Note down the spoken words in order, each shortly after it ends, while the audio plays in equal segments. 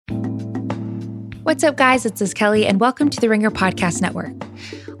What's up, guys? It's Liz Kelly, and welcome to the Ringer Podcast Network.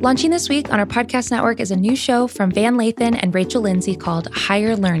 Launching this week on our podcast network is a new show from Van Lathan and Rachel Lindsay called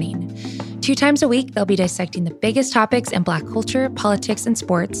Higher Learning. 2 times a week, they'll be dissecting the biggest topics in Black culture, politics, and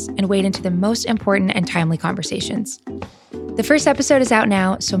sports, and wade into the most important and timely conversations. The first episode is out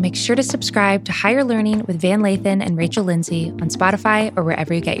now, so make sure to subscribe to Higher Learning with Van Lathan and Rachel Lindsay on Spotify or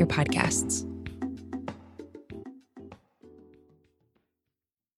wherever you get your podcasts.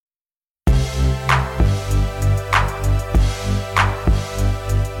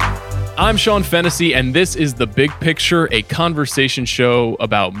 I'm Sean Fennessy, and this is The Big Picture, a conversation show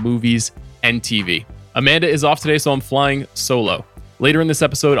about movies and TV. Amanda is off today, so I'm flying solo. Later in this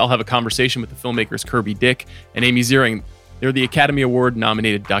episode, I'll have a conversation with the filmmakers Kirby Dick and Amy Ziering. They're the Academy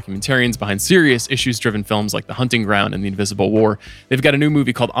Award-nominated documentarians behind serious issues-driven films like The Hunting Ground and The Invisible War. They've got a new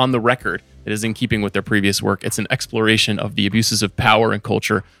movie called On the Record that is in keeping with their previous work. It's an exploration of the abuses of power and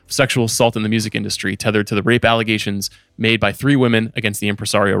culture, of sexual assault in the music industry, tethered to the rape allegations made by 3 women against the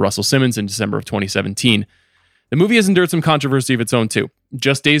impresario Russell Simmons in December of 2017. The movie has endured some controversy of its own, too.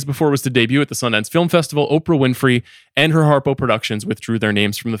 Just days before it was to debut at the Sundance Film Festival, Oprah Winfrey and her Harpo Productions withdrew their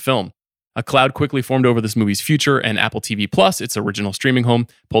names from the film. A cloud quickly formed over this movie's future, and Apple TV Plus, its original streaming home,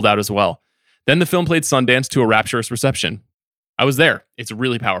 pulled out as well. Then the film played Sundance to a rapturous reception. I was there. It's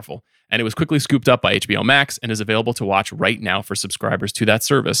really powerful. And it was quickly scooped up by HBO Max and is available to watch right now for subscribers to that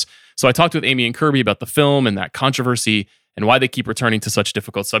service. So I talked with Amy and Kirby about the film and that controversy and why they keep returning to such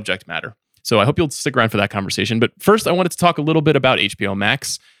difficult subject matter. So I hope you'll stick around for that conversation. But first, I wanted to talk a little bit about HBO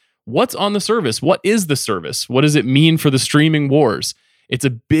Max. What's on the service? What is the service? What does it mean for the streaming wars? It's a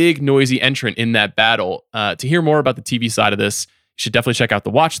big, noisy entrant in that battle. To hear more about the TV side of this, you should definitely check out The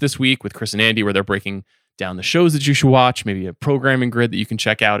Watch this week with Chris and Andy, where they're breaking down the shows that you should watch, maybe a programming grid that you can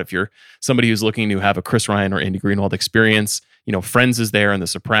check out if you're somebody who's looking to have a Chris Ryan or Andy Greenwald experience. You know, Friends is there, and The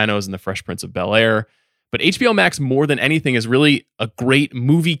Sopranos, and The Fresh Prince of Bel-Air. But HBO Max, more than anything, is really a great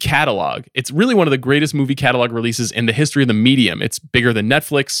movie catalog. It's really one of the greatest movie catalog releases in the history of the medium. It's bigger than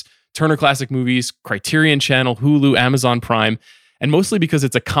Netflix, Turner Classic Movies, Criterion Channel, Hulu, Amazon Prime, and mostly because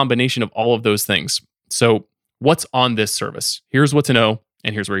it's a combination of all of those things. So what's on this service? Here's what to know,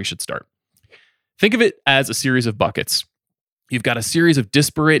 and here's where you should start. Think of it as a series of buckets. You've got a series of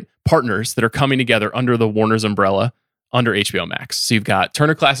disparate partners that are coming together under the Warner's umbrella, under HBO Max. So you've got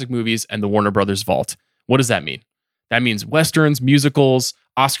Turner Classic Movies and the Warner Brothers Vault. What does that mean? That means Westerns, musicals,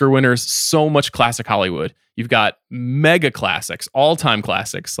 Oscar winners, so much classic Hollywood. You've got mega classics, all-time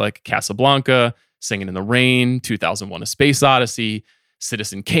classics like Casablanca, Singing in the Rain, 2001: A Space Odyssey,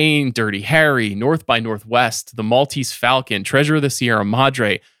 Citizen Kane, Dirty Harry, North by Northwest, The Maltese Falcon, Treasure of the Sierra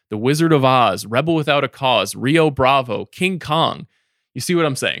Madre, The Wizard of Oz, Rebel Without a Cause, Rio Bravo, King Kong. You see what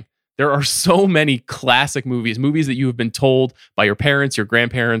I'm saying? There are so many classic movies that you have been told by your parents, your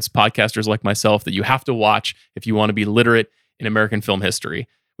grandparents, podcasters like myself, that you have to watch if you want to be literate in American film history.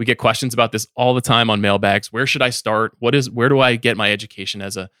 We get questions about this all the time on mailbags. Where should I start? Where do I get my education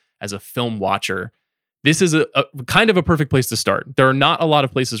as a film watcher? This is a kind of a perfect place to start. There are not a lot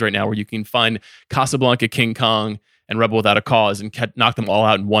of places right now where you can find Casablanca, King Kong, and Rebel Without a Cause and knock them all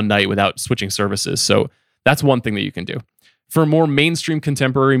out in one night without switching services. So that's one thing that you can do. For more mainstream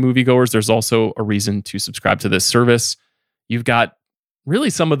contemporary moviegoers, there's also a reason to subscribe to this service. You've got really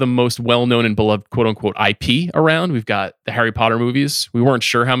some of the most well-known and beloved quote-unquote IP around. We've got the Harry Potter movies. We weren't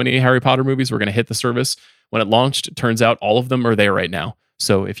sure how many Harry Potter movies were going to hit the service when it launched. It turns out all of them are there right now.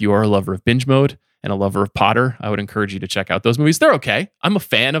 So if you are a lover of binge mode and a lover of Potter, I would encourage you to check out those movies. They're okay. I'm a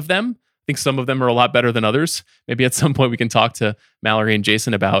fan of them. I think some of them are a lot better than others. Maybe at some point we can talk to Mallory and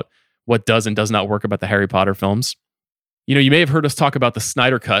Jason about what does and does not work about the Harry Potter films. You know, you may have heard us talk about the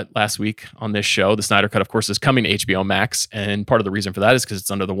Snyder Cut last week on this show. The Snyder Cut, of course, is coming to HBO Max, and part of the reason for that is because it's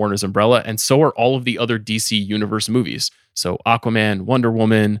under the Warner's umbrella, and so are all of the other DC Universe movies. So Aquaman, Wonder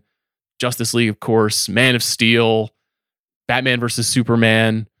Woman, Justice League, of course, Man of Steel, Batman vs.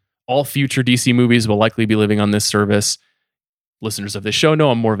 Superman. All future DC movies will likely be living on this service. Listeners of this show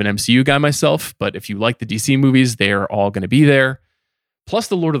know I'm more of an MCU guy myself, but if you like the DC movies, they are all going to be there. Plus,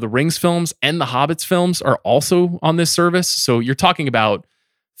 the Lord of the Rings films and the Hobbits films are also on this service. So you're talking about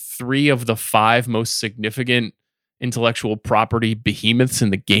 3 of the 5 most significant intellectual property behemoths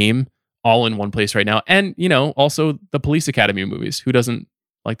in the game all in one place right now. And, you know, also the Police Academy movies. Who doesn't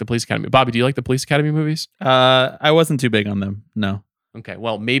like the Police Academy? Bobby, do you like the Police Academy movies? I wasn't too big on them, no. Okay,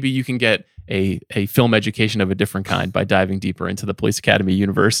 well, maybe you can get a film education of a different kind by diving deeper into the Police Academy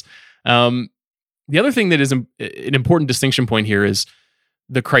universe. The other thing that is an important distinction point here is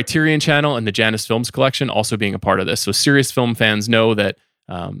the Criterion Channel and the Janus Films collection also being a part of this. So serious film fans know that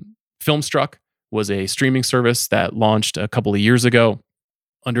Filmstruck was a streaming service that launched a couple of years ago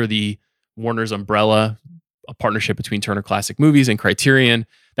under the Warner's umbrella, a partnership between Turner Classic Movies and Criterion.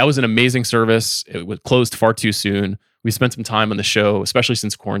 That was an amazing service. It was closed far too soon. We spent some time on the show, especially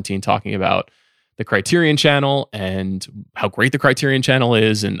since quarantine, talking about the Criterion channel and how great the Criterion channel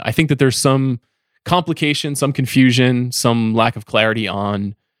is. And I think that there's some complication, some confusion, some lack of clarity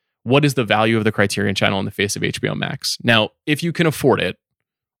on what is the value of the Criterion channel in the face of HBO Max. Now, if you can afford it,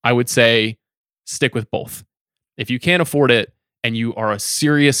 I would say stick with both. If you can't afford it and you are a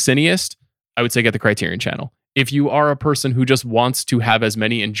serious cineast, I would say get the Criterion channel. If you are a person who just wants to have as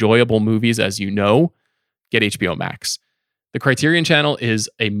many enjoyable movies as you know, get HBO Max. The Criterion channel is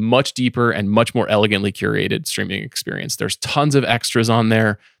a much deeper and much more elegantly curated streaming experience. There's tons of extras on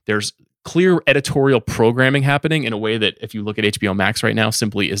there. There's clear editorial programming happening in a way that if you look at HBO Max right now,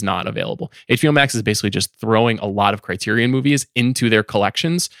 simply is not available. HBO Max is basically just throwing a lot of Criterion movies into their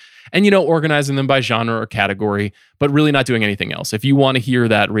collections and, organizing them by genre or category, but really not doing anything else. If you want to hear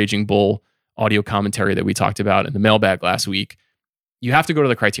that Raging Bull audio commentary that we talked about in the mailbag last week, you have to go to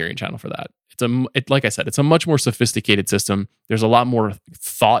the Criterion channel for that. Like I said, it's a much more sophisticated system. There's a lot more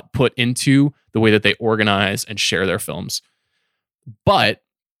thought put into the way that they organize and share their films. But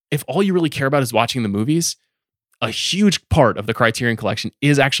if all you really care about is watching the movies, a huge part of the Criterion collection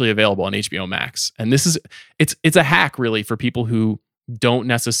is actually available on HBO Max. And it's a hack really for people who don't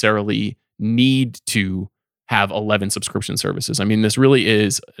necessarily need to have 11 subscription services. I mean, this really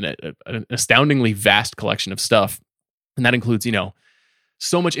is an astoundingly vast collection of stuff. And that includes,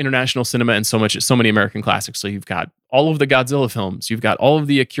 so much international cinema and so many American classics. So you've got all of the Godzilla films. You've got all of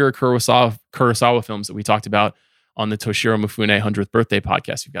the Akira Kurosawa films that we talked about on the Toshiro Mifune 100th birthday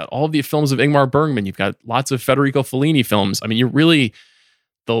podcast. You've got all of the films of Ingmar Bergman. You've got lots of Federico Fellini films. I mean, you're really,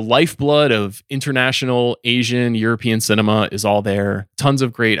 the lifeblood of international, Asian, European cinema is all there. Tons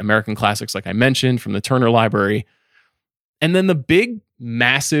of great American classics, like I mentioned, from the Turner Library. And then the big,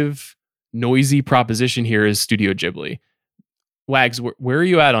 massive, noisy proposition here is Studio Ghibli. Wags, where are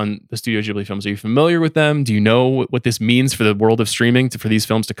you at on the Studio Ghibli films? Are you familiar with them? Do you know what this means for the world of streaming for these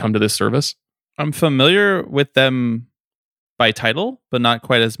films to come to this service? I'm familiar with them by title, but not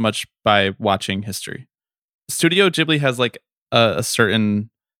quite as much by watching history. Studio Ghibli has like a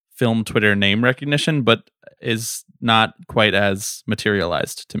certain film Twitter name recognition, but is not quite as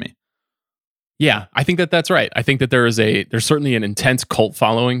materialized to me. Yeah, I think that's right. I think that there's certainly an intense cult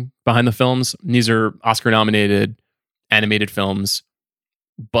following behind the films. These are Oscar-nominated animated films,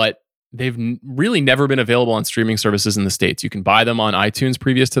 but they've really never been available on streaming services in the States. You can buy them on iTunes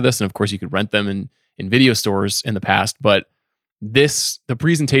previous to this, and of course you could rent them in video stores in the past. But the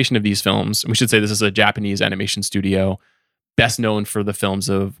presentation of these films, we should say this is a Japanese animation studio, best known for the films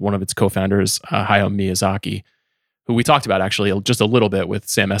of one of its co-founders, Hayao Miyazaki, who we talked about actually just a little bit with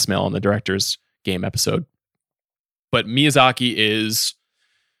Sam Esmail on the Director's Game episode. But Miyazaki is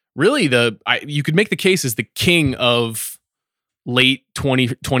really you could make the case as the king of late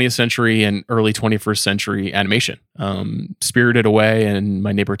 20th century and early 21st century animation. Spirited Away and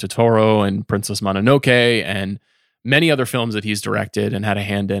My Neighbor Totoro and Princess Mononoke and many other films that he's directed and had a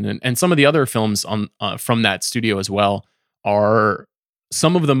hand in. And some of the other films from that studio as well are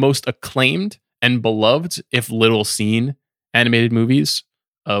some of the most acclaimed and beloved, if little seen, animated movies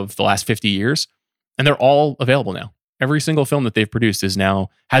of the last 50 years. And they're all available now. Every single film that they've produced is not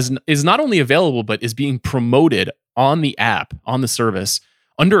only available, but is being promoted on the app, on the service,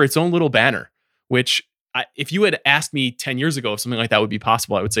 under its own little banner, which if you had asked me 10 years ago if something like that would be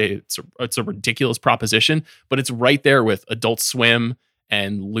possible, I would say it's a ridiculous proposition, but it's right there with Adult Swim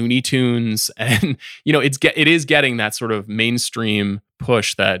and Looney Tunes. And, it is getting that sort of mainstream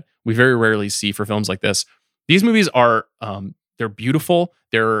push that we very rarely see for films like this. These movies are, they're beautiful.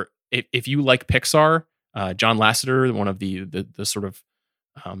 If you like Pixar, John Lasseter, one of the sort of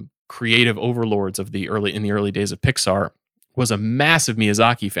creative overlords in the early days of Pixar, was a massive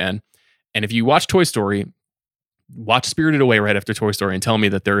Miyazaki fan. And if you watch Toy Story, watch Spirited Away right after Toy Story and tell me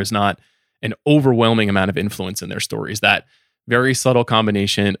that there is not an overwhelming amount of influence in their stories. That very subtle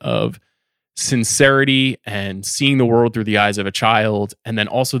combination of sincerity and seeing the world through the eyes of a child, and then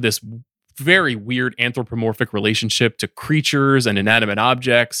also this very weird anthropomorphic relationship to creatures and inanimate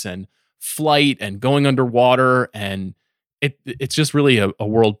objects and flight and going underwater, and it's just really a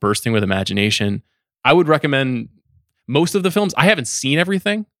world bursting with imagination. I would recommend most of the films. I haven't seen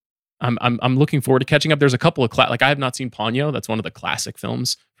everything. I'm looking forward to catching up. There's a couple of I have not seen Ponyo. That's one of the classic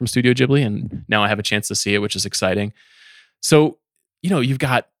films from Studio Ghibli, and now I have a chance to see it, which is exciting. So you've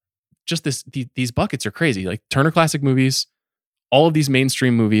got just these buckets are crazy. Like Turner Classic Movies, all of these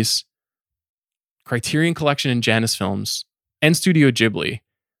mainstream movies, Criterion Collection and Janus Films, and Studio Ghibli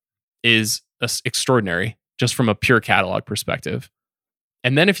is extraordinary just from a pure catalog perspective.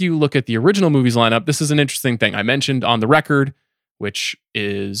 And then if you look at the original movies lineup, this is an interesting thing. I mentioned On the Record, which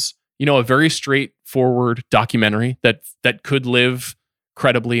is, a very straightforward documentary that could live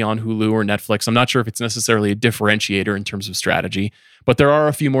credibly on Hulu or Netflix. I'm not sure if it's necessarily a differentiator in terms of strategy, but there are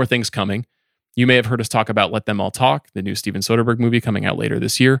a few more things coming. You may have heard us talk about Let Them All Talk, the new Steven Soderbergh movie coming out later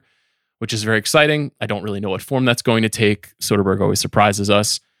this year, which is very exciting. I don't really know what form that's going to take. Soderbergh always surprises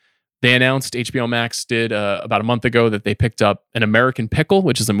us. They announced, HBO Max did about a month ago, that they picked up An American Pickle,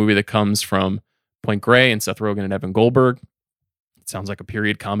 which is a movie that comes from Point Grey and Seth Rogen and Evan Goldberg. It sounds like a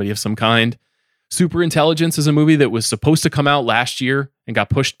period comedy of some kind. Super Intelligence is a movie that was supposed to come out last year and got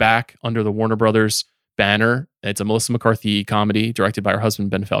pushed back under the Warner Brothers banner. It's a Melissa McCarthy comedy directed by her husband,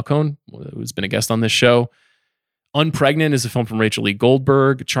 Ben Falcone, who's been a guest on this show. Unpregnant is a film from Rachel Lee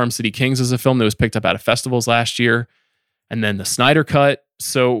Goldberg. Charm City Kings is a film that was picked up out of festivals last year. And then the Snyder Cut.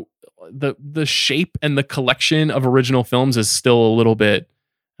 So the shape and the collection of original films is still a little bit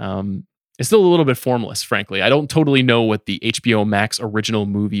formless, frankly. I don't totally know what the HBO Max original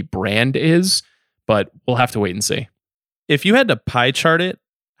movie brand is, but we'll have to wait and see. If you had to pie chart it,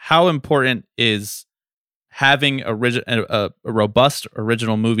 how important is having a robust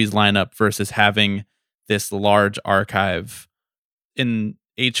original movies lineup versus having this large archive in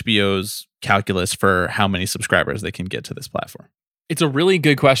HBO's calculus for how many subscribers they can get to this platform? It's a really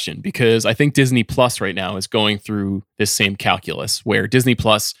good question, because I think Disney Plus right now is going through this same calculus, where Disney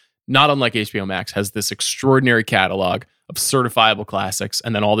Plus, not unlike HBO Max, has this extraordinary catalog of certifiable classics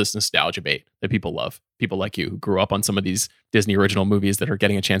and then all this nostalgia bait that people love. People like you who grew up on some of these Disney original movies that are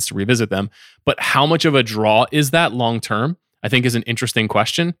getting a chance to revisit them. But how much of a draw is that long term, I think, is an interesting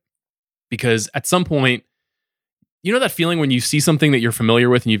question, because at some point, that feeling when you see something that you're familiar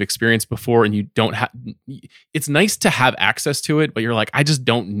with and you've experienced before and you don't have, it's nice to have access to it, but you're like, I just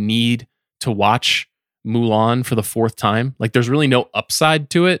don't need to watch Mulan for the fourth time. Like, there's really no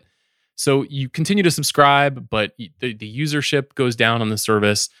upside to it. So you continue to subscribe, but the usership goes down on the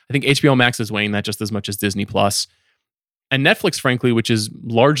service. I think HBO Max is weighing that just as much as Disney Plus. And Netflix, frankly, which is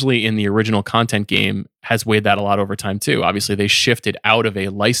largely in the original content game, has weighed that a lot over time too. Obviously, they shifted out of a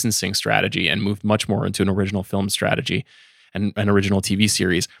licensing strategy and moved much more into an original film strategy and an original TV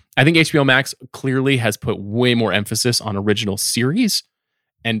series. I think HBO Max clearly has put way more emphasis on original series.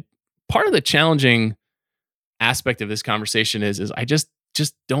 And part of the challenging aspect of this conversation is I just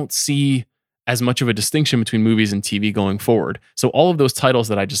don't see as much of a distinction between movies and TV going forward. So all of those titles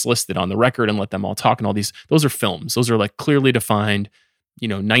that I just listed, On the Record and Let Them All Talk and all these, those are films. Those are like clearly defined,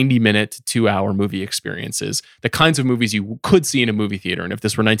 90-minute to 2-hour movie experiences. The kinds of movies you could see in a movie theater. And if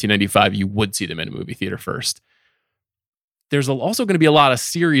this were 1995, you would see them in a movie theater first. There's also going to be a lot of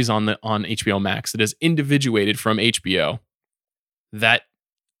series on HBO Max that is individuated from HBO that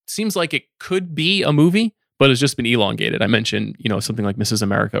seems like it could be a movie, but it's just been elongated. I mentioned, something like Mrs.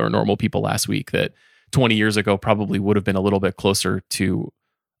 America or Normal People last week that 20 years ago probably would have been a little bit closer to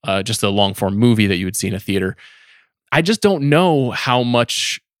just a long form movie that you would see in a theater. I just don't know how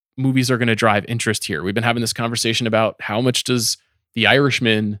much movies are going to drive interest here. We've been having this conversation about how much does The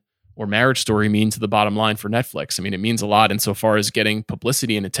Irishman or Marriage Story mean to the bottom line for Netflix. I mean, it means a lot insofar as getting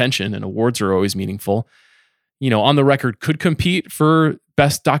publicity and attention, and awards are always meaningful. On the Record could compete for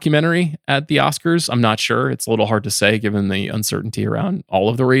Best Documentary at the Oscars. I'm not sure. It's a little hard to say given the uncertainty around all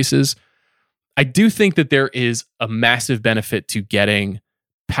of the races. I do think that there is a massive benefit to getting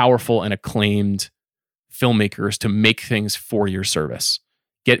powerful and acclaimed filmmakers to make things for your service.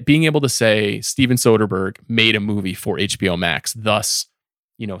 Being able to say Steven Soderbergh made a movie for HBO Max, thus,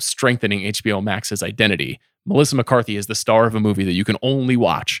 strengthening HBO Max's identity. Melissa McCarthy is the star of a movie that you can only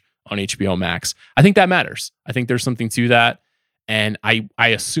watch on HBO Max. I think that matters. I think there's something to that. And I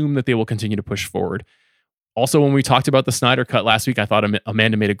assume that they will continue to push forward. Also, when we talked about the Snyder Cut last week, I thought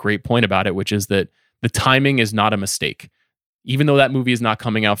Amanda made a great point about it, which is that the timing is not a mistake. Even though that movie is not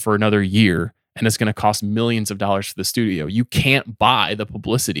coming out for another year and it's going to cost millions of dollars for the studio, you can't buy the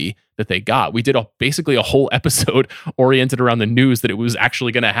publicity that they got. We did basically a whole episode oriented around the news that it was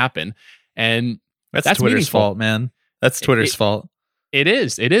actually going to happen. And that's Twitter's meaningful. Fault, man. That's Twitter's fault. It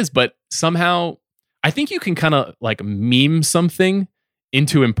is. But somehow I think you can kind of like meme something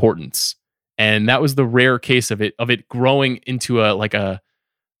into importance. And that was the rare case of it growing into an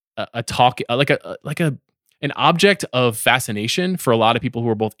object of fascination for a lot of people who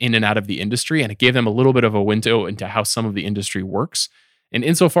are both in and out of the industry. And it gave them a little bit of a window into how some of the industry works. And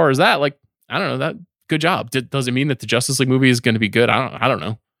insofar as that, I don't know, that good job. Does it mean that the Justice League movie is going to be good? I don't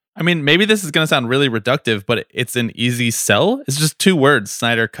know. I mean, maybe this is going to sound really reductive, but it's an easy sell. It's just 2 words,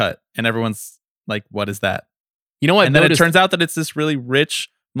 Snyder Cut. And everyone's like, what is that? You know what? And then it turns out that it's this really rich,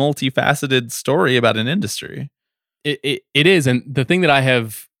 multifaceted story about an industry. It is. And the thing that I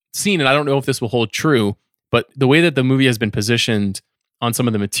have seen, and I don't know if this will hold true, but the way that the movie has been positioned on some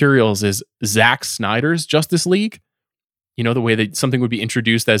of the materials is Zack Snyder's Justice League. You know, the way that something would be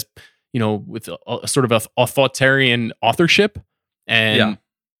introduced as, you know, with a sort of authoritarian authorship. And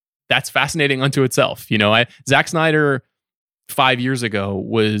that's fascinating unto itself. You know, Zack Snyder 5 years ago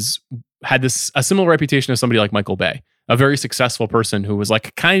had a similar reputation as somebody like Michael Bay, a very successful person who was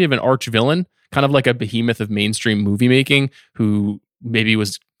like kind of an arch villain, kind of like a behemoth of mainstream movie making, who maybe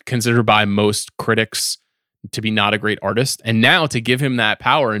was considered by most critics to be not a great artist. And now to give him that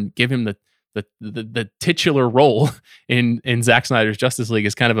power and give him the titular role in Zack Snyder's Justice League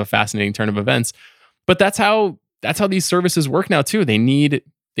is kind of a fascinating turn of events. But that's how these services work now too. They need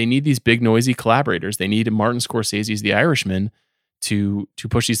these big noisy collaborators. They need Martin Scorsese's The Irishman to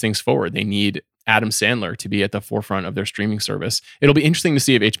push these things forward. They need Adam Sandler to be at the forefront of their streaming service. It'll be interesting to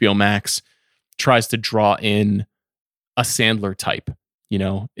see if HBO Max tries to draw in a Sandler type. You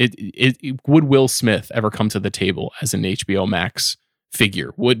know, would Will Smith ever come to the table as an HBO Max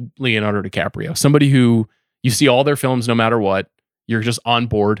figure? Would Leonardo DiCaprio, somebody who you see all their films no matter what, you're just on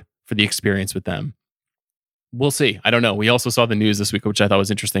board for the experience with them? We'll see. I don't know. We also saw the news this week, which I thought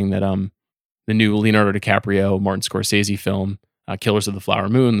was interesting, that the new Leonardo DiCaprio, Martin Scorsese film, Killers of the Flower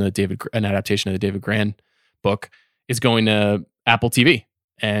Moon, an adaptation of the David Gran book, is going to Apple TV,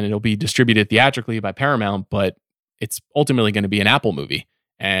 and it'll be distributed theatrically by Paramount, but it's ultimately going to be an Apple movie.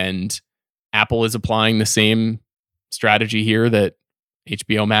 And Apple is applying the same strategy here that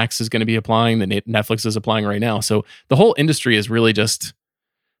HBO Max is going to be applying, that Netflix is applying right now. So the whole industry is really just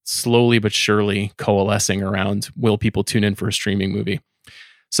slowly but surely coalescing around, will people tune in for a streaming movie?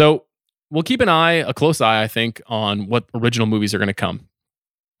 So we'll keep a close eye, I think, on what original movies are going to come.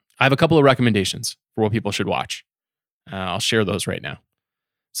 I have a couple of recommendations for what people should watch. I'll share those right now.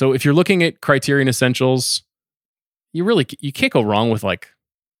 So if you're looking at Criterion Essentials, you can't go wrong with like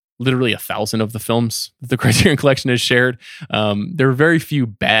literally 1,000 of the films that the Criterion Collection has shared. There are very few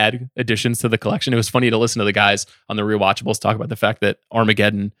bad additions to the collection. It was funny to listen to the guys on the Rewatchables talk about the fact that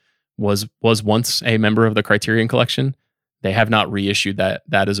Armageddon was once a member of the Criterion Collection. They have not reissued that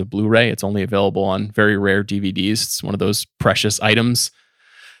as a Blu-ray. It's only available on very rare DVDs. It's one of those precious items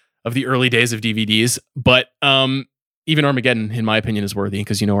of the early days of DVDs. But even Armageddon, in my opinion, is worthy,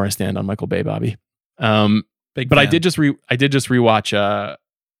 because you know where I stand on Michael Bay, Bobby. But I did just rewatch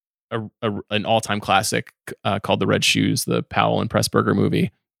an all-time classic called The Red Shoes, the Powell and Pressburger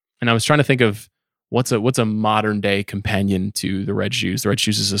movie, and I was trying to think of what's a modern day companion to The Red Shoes. The Red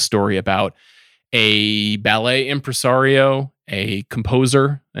Shoes is a story about a ballet impresario, a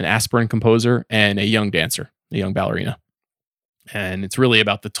composer, an aspirin composer, and a young dancer, a young ballerina. And it's really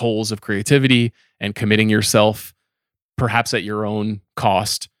about the tolls of creativity and committing yourself, perhaps at your own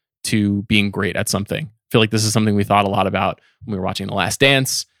cost, to being great at something. I feel like this is something we thought a lot about when we were watching The Last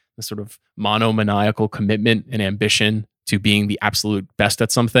Dance, the sort of monomaniacal commitment and ambition to being the absolute best at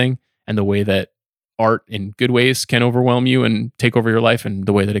something, and the way that art in good ways can overwhelm you and take over your life, and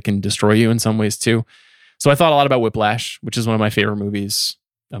the way that it can destroy you in some ways too. So I thought a lot about Whiplash, which is one of my favorite movies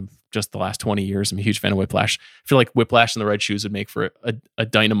of just the last 20 years. I'm a huge fan of Whiplash. I feel like Whiplash and The Red Shoes would make for a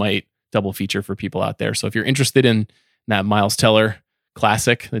dynamite double feature for people out there. So if you're interested in that Miles Teller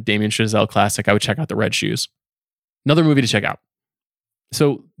classic, the Damien Chazelle classic, I would check out The Red Shoes. Another movie to check out.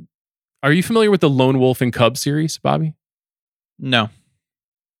 So are you familiar with the Lone Wolf and Cub series, Bobby? No.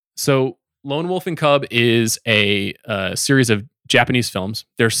 So Lone Wolf and Cub is a series of Japanese films.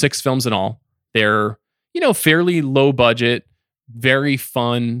 There are 6 films in all. They're, fairly low budget, very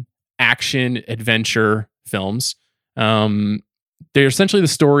fun action adventure films. They're essentially the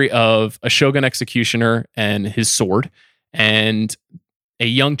story of a shogun executioner and his sword, and a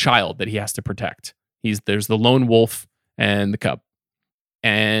young child that he has to protect. There's the lone wolf and the cub.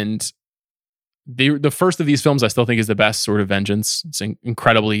 And the first of these films I still think is the best, Sword of Vengeance. It's an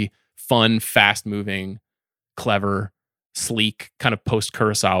incredibly fun, fast-moving, clever, sleek, kind of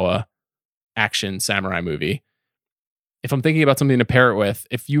post-Kurosawa action samurai movie. If I'm thinking about something to pair it with,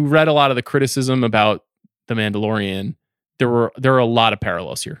 if you read a lot of the criticism about The Mandalorian, there are a lot of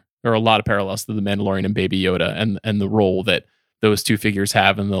parallels here. There are a lot of parallels to The Mandalorian and Baby Yoda, and the role that those two figures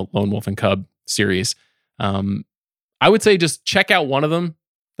have in the Lone Wolf and Cub series. I would say just check out one of them.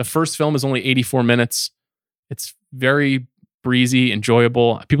 The first film is only 84 minutes. It's very breezy,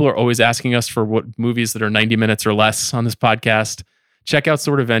 enjoyable. People are always asking us for what movies that are 90 minutes or less on this podcast. Check out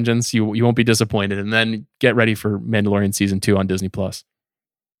Sword of Vengeance. You won't be disappointed. And then get ready for Mandalorian Season 2 on Disney+.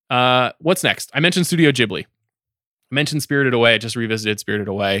 What's next? I mentioned Studio Ghibli. I mentioned Spirited Away. I just revisited Spirited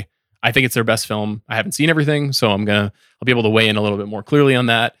Away. I think it's their best film. I haven't seen everything, so I'll be able to weigh in a little bit more clearly on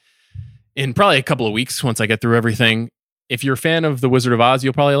that. in probably a couple of weeks once I get through everything. If you're a fan of The Wizard of Oz,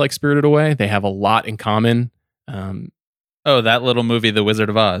 you'll probably like Spirited Away. They have a lot in common. That little movie, The Wizard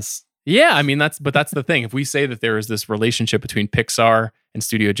of Oz. Yeah, I mean, that's the thing. If we say that there is this relationship between Pixar and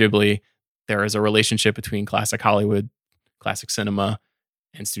Studio Ghibli, there is a relationship between classic Hollywood, classic cinema,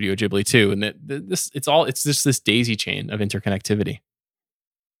 and Studio Ghibli too. And it's just this daisy chain of interconnectivity.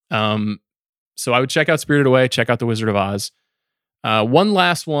 So I would check out Spirited Away, check out The Wizard of Oz. One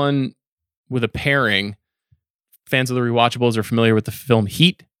last one with a pairing. Fans of the rewatchables are familiar with the film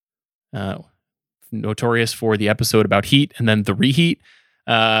Heat, notorious for the episode about heat and then the reheat.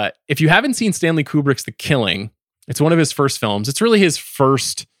 If you haven't seen Stanley Kubrick's The Killing, it's one of his first films. It's really his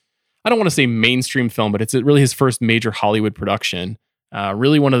first, I don't want to say mainstream film, but it's really his first major Hollywood production.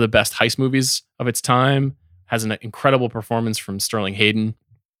 Really one of the best heist movies of its time. Has an incredible performance from Sterling Hayden.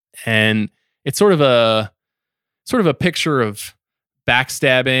 And it's sort of a picture of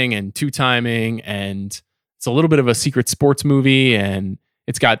backstabbing and two-timing, and it's a little bit of a secret sports movie, and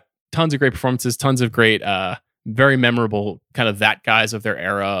it's got tons of great performances, tons of great, very memorable kind of that guys of their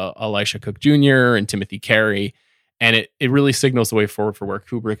era, Elisha Cook Jr. and Timothy Carey. And it really signals the way forward for where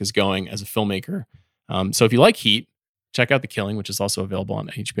Kubrick is going as a filmmaker. So if you like Heat, check out The Killing, which is also available on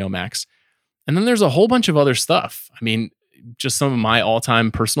HBO Max. And then there's a whole bunch of other stuff. I mean, just some of my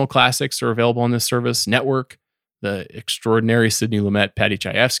all-time personal classics are available on this service. Network, the extraordinary Sidney Lumet, Paddy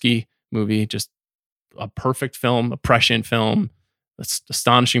Chayefsky movie, just a perfect film, a prescient film,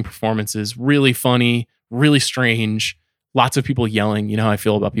 astonishing performances, really funny, really strange, lots of people yelling. You know how I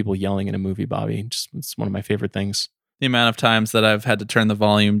feel about people yelling in a movie, Bobby. It's one of my favorite things. The amount of times that I've had to turn the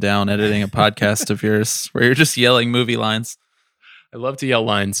volume down editing a podcast of yours where you're just yelling movie lines. I love to yell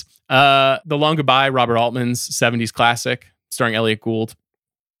lines. The Long Goodbye, Robert Altman's 70s classic, starring Elliot Gould.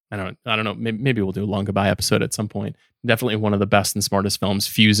 I don't know. Maybe we'll do a Long Goodbye episode at some point. Definitely one of the best and smartest films,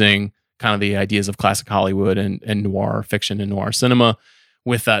 fusing kind of the ideas of classic Hollywood and noir fiction and noir cinema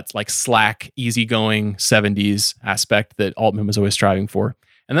with that like slack, easygoing 70s aspect that Altman was always striving for.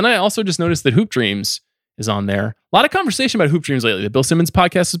 And then I also just noticed that Hoop Dreams is on there. A lot of conversation about Hoop Dreams lately. The Bill Simmons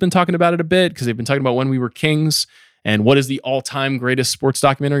podcast has been talking about it a bit because they've been talking about When We Were Kings and what is the all-time greatest sports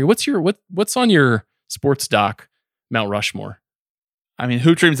documentary. What's on your sports doc Mount Rushmore? I mean,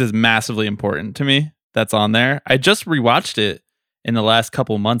 Hoop Dreams is massively important to me. That's on there. I just rewatched it in the last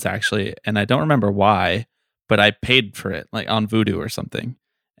couple of months, actually, and I don't remember why, but I paid for it, like on Vudu or something,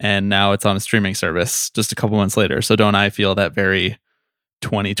 and now it's on a streaming service just a couple months later. So don't I feel that very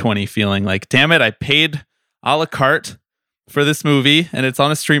 2020 feeling like, damn it, I paid a la carte for this movie, and it's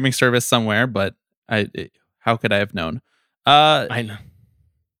on a streaming service somewhere, but how could I have known? I know.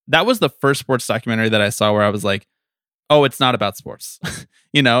 That was the first sports documentary that I saw where I was like, oh, it's not about sports,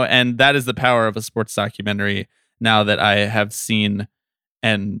 and that is the power of a sports documentary now that I have seen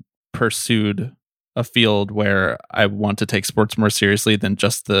and pursued a field where I want to take sports more seriously than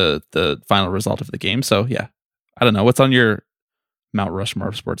just the final result of the game. So yeah, I don't know. What's on your Mount Rushmore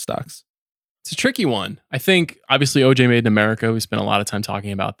of sports docs? It's a tricky one. I think obviously OJ Made in America. We spent a lot of time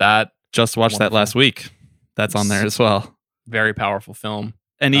talking about that. Just watched that last week. That's on there as well. Very powerful film.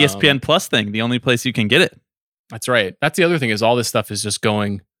 An ESPN Plus thing, the only place you can get it. That's right. That's the other thing is all this stuff is just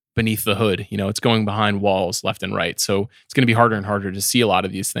going beneath the hood. It's going behind walls left and right. So it's going to be harder and harder to see a lot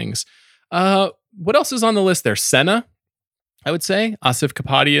of these things. What else is on the list there? Senna, I would say. Asif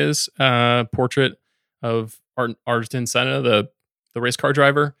Kapadia's portrait of Ayrton Senna, the race car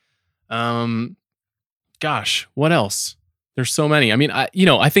driver. Gosh, what else? There's so many. I mean,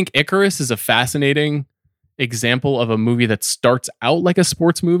 I think Icarus is a fascinating example of a movie that starts out like a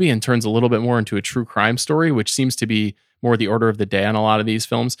sports movie and turns a little bit more into a true crime story, which seems to be more the order of the day on a lot of these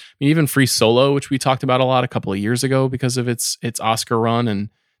films. I mean, even Free Solo, which we talked about a lot a couple of years ago because of its Oscar run and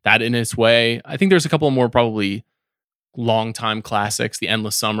that in its way. I think there's a couple more probably long-time classics. The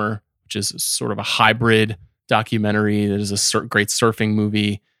Endless Summer, which is sort of a hybrid documentary that is a great surfing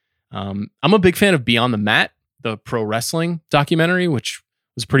movie. I'm a big fan of Beyond the Mat, the pro wrestling documentary, which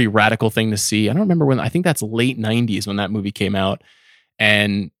was a pretty radical thing to see. I don't remember when. I think that's late 90s when that movie came out.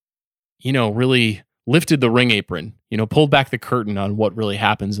 And, really lifted the ring apron, pulled back the curtain on what really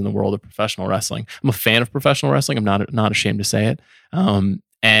happens in the world of professional wrestling. I'm a fan of professional wrestling. I'm not ashamed to say it.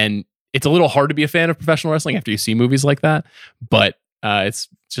 And it's a little hard to be a fan of professional wrestling after you see movies like that, but it's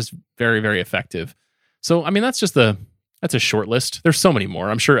just very, very effective. So, I mean, that's a short list. There's so many more.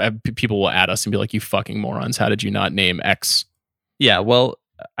 I'm sure people will add us and be like, you fucking morons. How did you not name X? Yeah, well,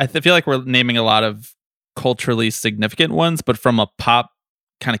 I feel like we're naming a lot of culturally significant ones, but from a pop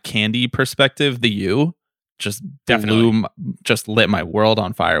kind of candy perspective, The U just lit my world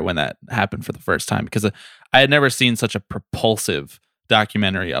on fire when that happened for the first time, because I had never seen such a propulsive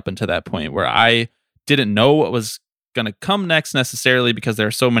documentary up until that point, where I didn't know what was going to come next necessarily, because there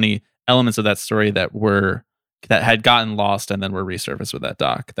are so many elements of that story that had gotten lost and then were resurfaced with that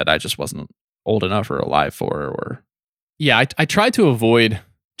doc that I just wasn't old enough or alive for. Or yeah, I tried to avoid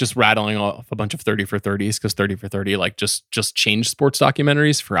just rattling off a bunch of 30 for 30s, because 30 for 30 like just changed sports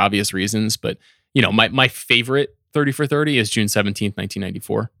documentaries for obvious reasons. But my favorite 30 for 30 is June 17th,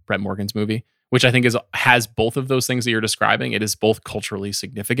 1994, Brett Morgen's movie, which I think has both of those things that you're describing. It is both culturally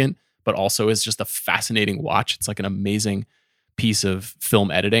significant, but also is just a fascinating watch. It's like an amazing piece of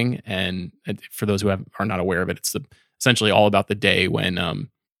film editing. And for those who are not aware of it, it's essentially all about the day when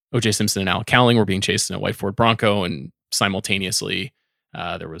O.J. Simpson and Alec Cowling were being chased in a white Ford Bronco, and simultaneously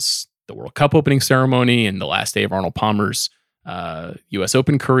there was the World Cup opening ceremony and the last day of Arnold Palmer's U.S.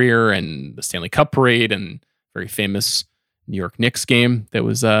 Open career, and the Stanley Cup parade, and very famous New York Knicks game that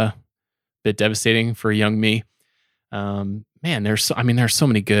was a bit devastating for a young me. Man, there's so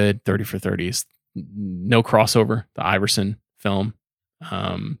many good 30 for 30s. No Crossover, the Iverson film.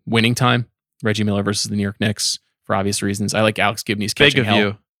 Winning Time, Reggie Miller versus the New York Knicks, for obvious reasons. I like Alex Gibney's Catching Hell. Big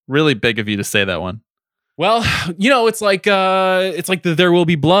of you. Really big of you to say that one. Well, it's like the There Will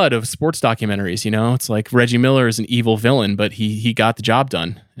Be Blood of sports documentaries. It's like Reggie Miller is an evil villain, but he got the job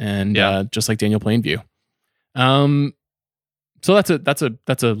done, and just like Daniel Plainview. So that's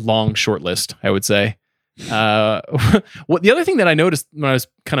a long short list, I would say. What the other thing that I noticed when I was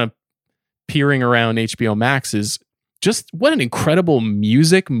kind of peering around HBO Max is just what an incredible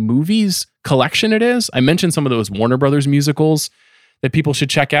movies collection it is. I mentioned some of those Warner Brothers musicals that people should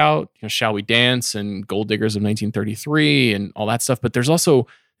check out, Shall We Dance and Gold Diggers of 1933 and all that stuff. But there's also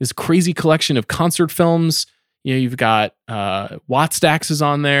this crazy collection of concert films. You've got Wattstax is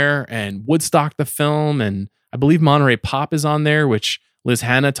on there, and Woodstock the film, and I believe Monterey Pop is on there, which Liz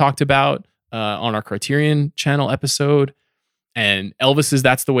Hanna talked about on our Criterion Channel episode. And Elvis's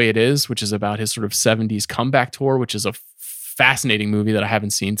That's the Way It Is, which is about his sort of 70s comeback tour, which is a fascinating movie that I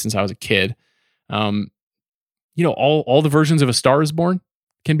haven't seen since I was a kid. All the versions of A Star Is Born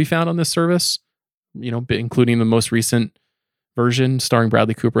can be found on this service, including the most recent version starring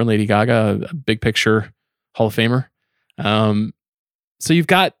Bradley Cooper and Lady Gaga, a Big Picture Hall of Famer. So you've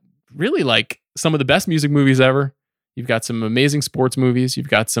got really like some of the best music movies ever. You've got some amazing sports movies. You've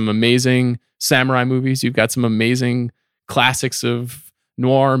got some amazing samurai movies. You've got some amazing classics of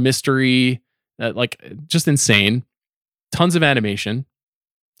noir mystery, just insane. Tons of animation,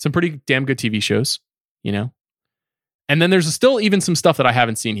 some pretty damn good TV shows, And then there's still even some stuff that I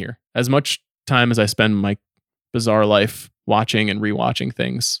haven't seen here. As much time as I spend my bizarre life watching and rewatching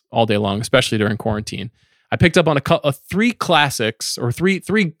things all day long, especially during quarantine, I picked up on three classics, or three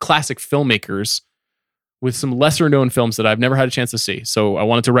classic filmmakers with some lesser known films that I've never had a chance to see. So I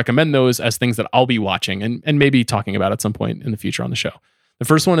wanted to recommend those as things that I'll be watching and maybe talking about at some point in the future on the show. The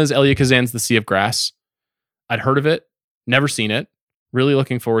first one is Elia Kazan's The Sea of Grass. I'd heard of it, never seen it. Really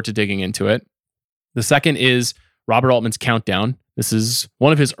looking forward to digging into it. The second is Robert Altman's Countdown. This is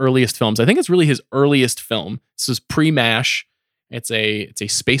one of his earliest films. I think it's really his earliest film. This is pre-MASH. It's a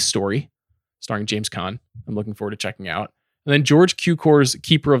space story starring James Caan. I'm looking forward to checking out. And then George Cukor's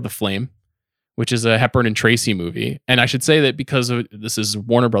Keeper of the Flame, which is a Hepburn and Tracy movie. And I should say that because this is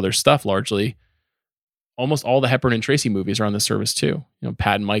Warner Brothers stuff largely, almost all the Hepburn and Tracy movies are on the service too.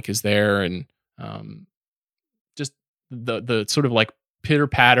 Pat and Mike is there, and just the sort of like pitter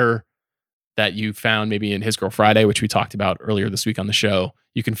patter that you found maybe in His Girl Friday, which we talked about earlier this week on the show.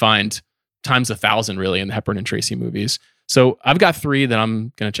 You can find times 1,000 really in the Hepburn and Tracy movies. So I've got 3 that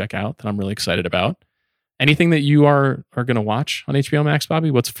I'm going to check out that I'm really excited about. Anything that you are going to watch on HBO Max,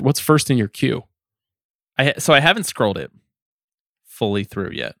 Bobby? What's first in your queue? So I haven't scrolled it fully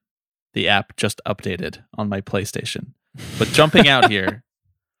through yet. The app just updated on my PlayStation. But jumping out here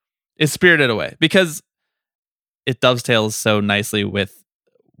is Spirited Away, because it dovetails so nicely with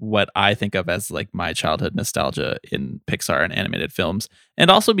what I think of as like my childhood nostalgia in Pixar and animated films.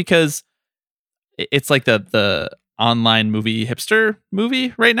 And also because it's like the online movie hipster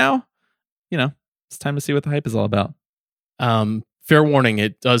movie right now. It's time to see what the hype is all about. Fair warning,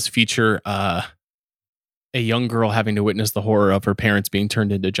 it does feature a young girl having to witness the horror of her parents being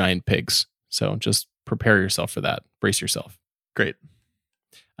turned into giant pigs. So just prepare yourself for that. Brace yourself. Great.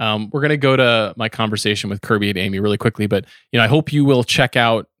 We're going to go to my conversation with Kirby and Amy really quickly, but I hope you will check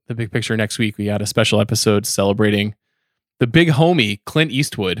out The Big Picture next week. We got a special episode celebrating the big homie, Clint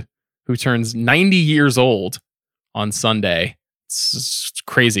Eastwood, who turns 90 years old on Sunday. It's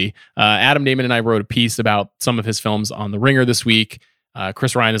crazy. Adam Naiman and I wrote a piece about some of his films on The Ringer this week.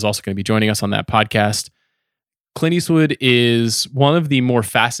 Chris Ryan is also going to be joining us on that podcast. Clint Eastwood is one of the more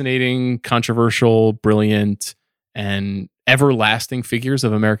fascinating, controversial, brilliant, and everlasting figures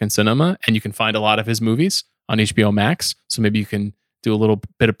of American cinema, and you can find a lot of his movies on HBO Max. So maybe you can do a little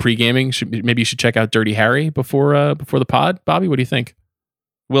bit of pre-gaming. Maybe you should check out Dirty Harry before the pod. Bobby, what do you think?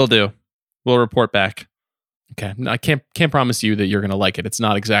 Will do. We'll report back. Okay, I can't promise you that you're going to like it. It's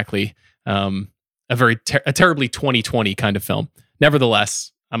not exactly a terribly 2020 kind of film.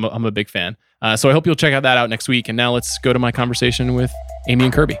 Nevertheless, I'm a big fan. So I hope you'll check that out next week. And now let's go to my conversation with Amy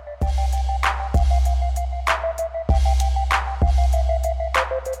and Kirby.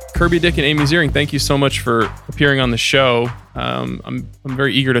 Kirby Dick and Amy Ziering, thank you so much for appearing on the show. I'm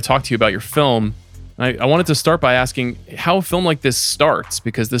very eager to talk to you about your film. I wanted to start by asking how a film like this starts,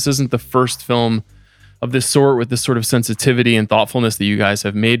 because this isn't the first film of this sort with this sort of sensitivity and thoughtfulness that you guys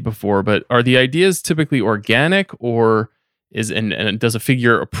have made before. But are the ideas typically organic, or and does a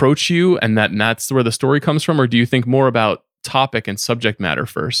figure approach you and that's where the story comes from? Or do you think more about topic and subject matter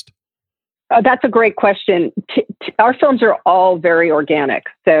first? That's a great question. Our films are all very organic.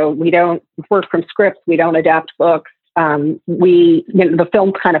 So we don't work from scripts. We don't adapt books. The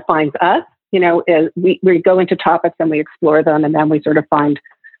film kind of finds us. We go into topics and we explore them, and then we sort of find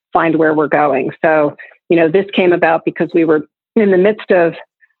where we're going. So, this came about because we were in the midst of,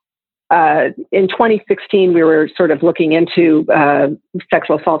 in 2016, we were sort of looking into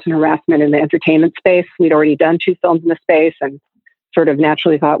sexual assault and harassment in the entertainment space. We'd already done 2 films in the space and sort of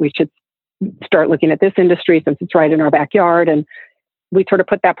naturally thought we should start looking at this industry since it's right in our backyard. And we sort of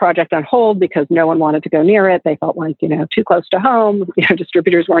put that project on hold because no one wanted to go near it. They felt like, too close to home.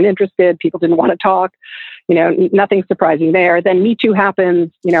 Distributors weren't interested. People didn't want to talk. Nothing surprising there. Then Me Too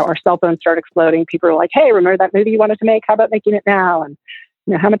happens. Our cell phones start exploding. People are like, hey, remember that movie you wanted to make? How about making it now? And,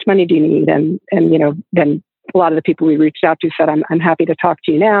 how much money do you need? And then a lot of the people we reached out to said, I'm happy to talk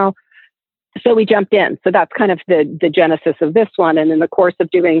to you now. So we jumped in. So that's kind of the genesis of this one. And in the course of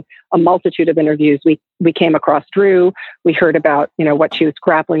doing a multitude of interviews, we came across Drew. We heard about, what she was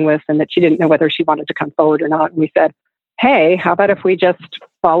grappling with and that she didn't know whether she wanted to come forward or not. And we said, hey, how about if we just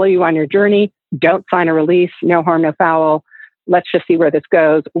follow you on your journey? Don't sign a release, no harm, no foul. Let's just see where this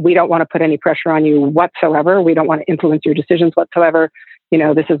goes. We don't want to put any pressure on you whatsoever. We don't want to influence your decisions whatsoever.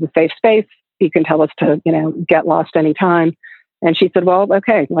 This is a safe space. You can tell us to, get lost anytime. And she said, well,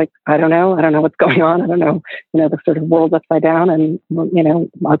 okay, I don't know what's going on. I don't know, the sort of world's upside down, and,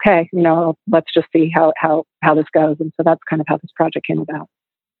 okay, let's just see how this goes. And so that's kind of how this project came about.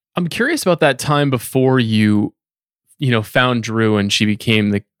 I'm curious about that time before you found Drew and she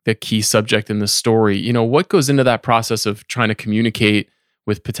became the key subject in the story. What goes into that process of trying to communicate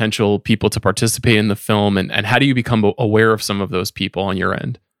with potential people to participate in the film, and how do you become aware of some of those people on your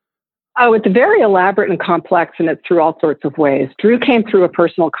end? Oh, it's very elaborate and complex, and it's through all sorts of ways. Drew came through a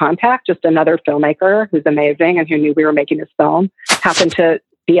personal contact, just another filmmaker who's amazing and who knew we were making this film. Happened to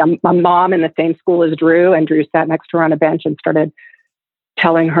be a mom in the same school as Drew, and Drew sat next to her on a bench and started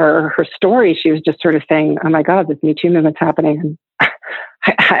telling her story. She was just sort of saying, oh my God, this Me Too movement's happening. And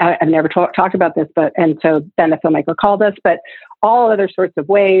I've never talked about this, and so then the filmmaker called us, but all other sorts of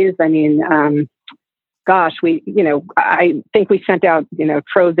ways. I mean, gosh, I think we sent out,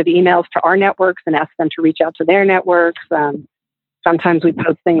 troves of emails to our networks and asked them to reach out to their networks. Sometimes we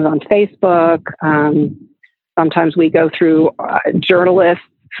post things on Facebook. Sometimes we go through journalists.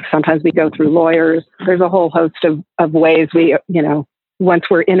 Sometimes we go through lawyers. There's a whole host of ways we, once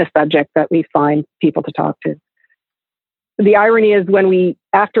we're in a subject, that we find people to talk to. The irony is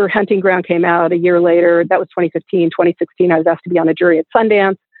after Hunting Ground came out a year later, that was 2016, I was asked to be on a jury at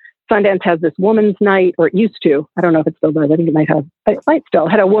Sundance. Sundance has this woman's night, or it used to. I don't know if it still does. I think it might still.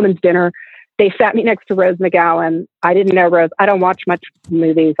 Had a woman's dinner. They sat me next to Rose McGowan. I didn't know Rose. I don't watch much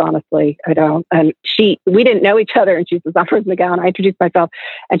movies, honestly. I don't. And we didn't know each other. And she says, I'm Rose McGowan. I introduced myself.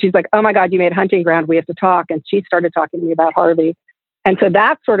 And she's like, oh my God, you made Hunting Ground. We have to talk. And she started talking to me about Harvey. And so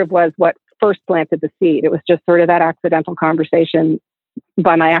that sort of was what first planted the seed. It was just sort of that accidental conversation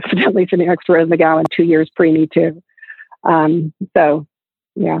by my accidentally sitting next to Rose McGowan 2 years pre-Me Too. So,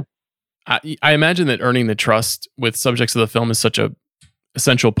 yeah. I imagine that earning the trust with subjects of the film is such a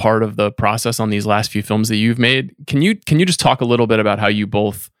essential part of the process on these last few films that you've made. Can you just talk a little bit about how you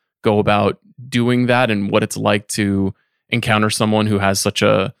both go about doing that and what it's like to encounter someone who has such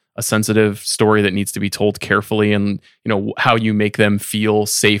a sensitive story that needs to be told carefully, and how you make them feel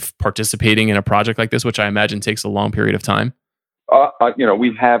safe participating in a project like this, which I imagine takes a long period of time?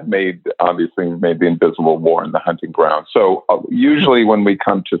 We have made the Invisible War and the Hunting Ground. So usually when we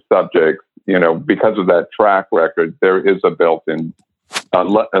come to subjects, because of that track record, there is a built-in,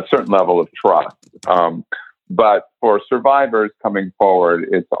 a certain level of trust. But for survivors coming forward,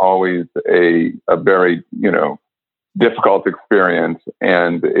 it's always a very, difficult experience,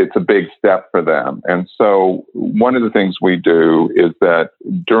 and it's a big step for them. And so one of the things we do is that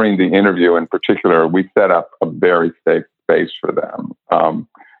during the interview in particular, we set up a very safe space for them.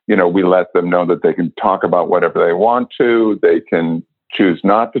 We let them know that they can talk about whatever they want to. They can choose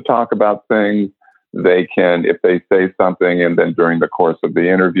not to talk about things. They can, if they say something and then during the course of the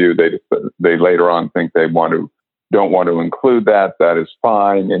interview, they later on think they don't want to include that is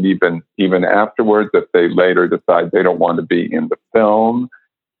fine. And even afterwards, if they later decide they don't want to be in the film,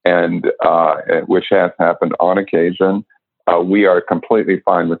 and which has happened on occasion, we are completely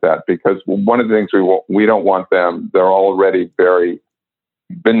fine with that, because one of the things we don't want them, they're already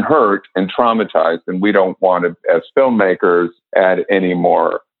been hurt and traumatized, and we don't want to, as filmmakers, add any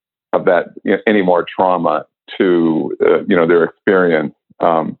more of that, any more trauma to their experience.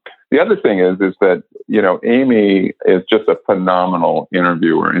 The other thing is that Amy is just a phenomenal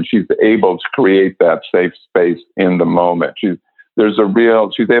interviewer, and she's able to create that safe space in the moment. She's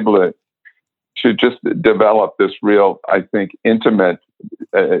able to just develop this real, I think, intimate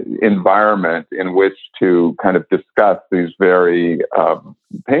environment in which to kind of discuss these very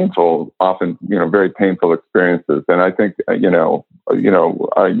painful, often very painful experiences. And I think our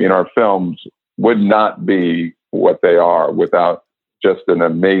films would not be what they are without just an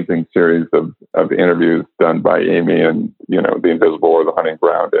amazing series of interviews done by Amy and The Invisible War, The Hunting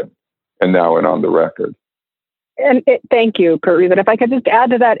Ground, and now and On the Record. And thank you, Kurt Reeves. If I could just add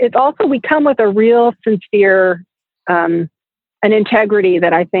to that, it's also, we come with a real sincere an integrity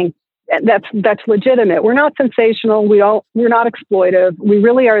that I think that's legitimate. We're not sensational. We're not exploitive. We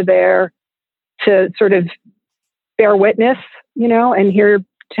really are there to sort of bear witness, and hear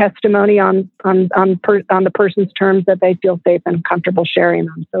testimony on the person's terms that they feel safe and comfortable sharing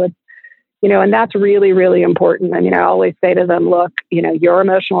them. So it's, and that's really, really important. I mean, I always say to them, look, your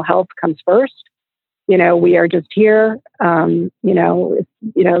emotional health comes first. We are just here, just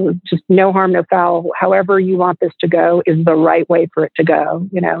no harm, no foul. However you want this to go is the right way for it to go.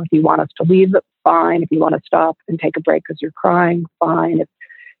 If you want us to leave, fine. If you want to stop and take a break because you're crying, fine. If,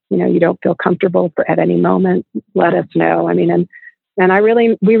 you don't feel comfortable at any moment, let us know. I mean, and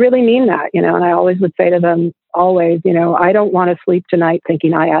we really mean that, and I always would say to them, always, I don't want to sleep tonight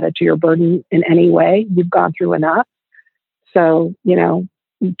thinking I added to your burden in any way. You've gone through enough. So,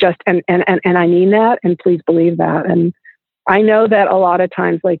 just, and I mean that, and please believe that. And I know that a lot of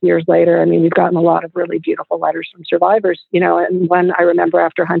times, like years later, I mean, we've gotten a lot of really beautiful letters from survivors, and when I remember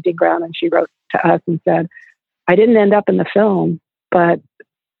after Hunting Ground, and she wrote to us and said, I didn't end up in the film, but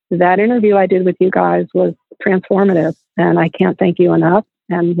that interview I did with you guys was transformative, and I can't thank you enough.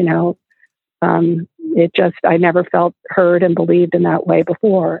 And, I never felt heard and believed in that way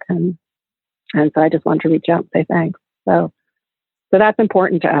before. And so I just wanted to reach out and say thanks. So that's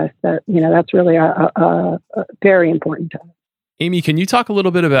important to us. That, that's really a very important to us. Amy, can you talk a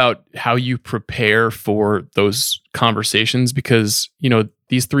little bit about how you prepare for those conversations? Because,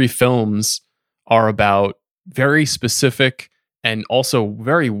 these three films are about very specific and also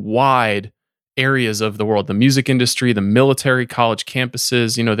very wide areas of the world, the music industry, the military, college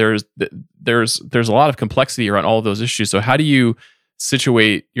campuses. There's a lot of complexity around all of those issues. So how do you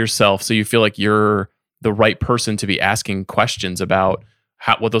situate yourself so you feel like you're the right person to be asking questions about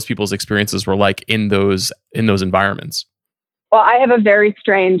what those people's experiences were like in those environments? Well, I have a very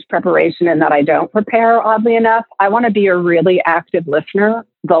strange preparation in that I don't prepare, oddly enough. I want to be a really active listener.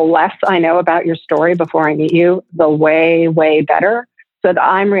 The less I know about your story before I meet you, the way, way better. So that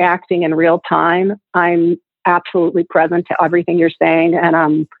I'm reacting in real time. I'm absolutely present to everything you're saying,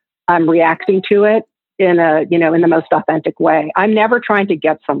 and I'm reacting to it in in the most authentic way. I'm never trying to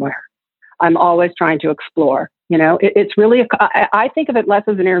get somewhere. I'm always trying to explore. It's really, I think of it less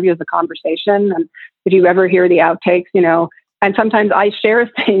as an interview as a conversation. And if you ever hear the outtakes, and sometimes I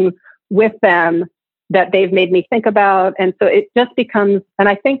share things with them that they've made me think about. And so it just becomes, and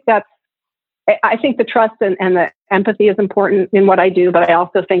I think the trust and the empathy is important in what I do, but I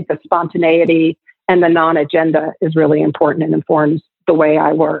also think the spontaneity and the non-agenda is really important and informs the way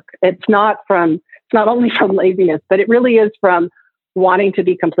I work. It's not only from laziness, but it really is from wanting to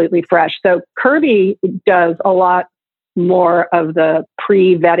be completely fresh. So Kirby does a lot more of the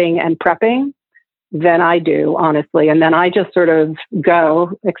pre-vetting and prepping than I do, honestly. And then I just sort of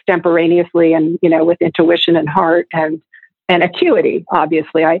go extemporaneously and, with intuition and heart and acuity.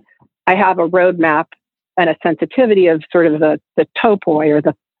 Obviously, I have a roadmap and a sensitivity of sort of the topoi or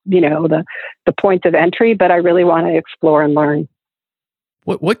the points of entry, but I really want to explore and learn.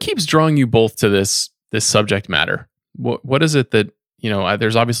 What keeps drawing you both to this subject matter? What is it that,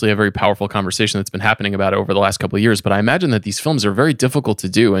 there's obviously a very powerful conversation that's been happening about it over the last couple of years, but I imagine that these films are very difficult to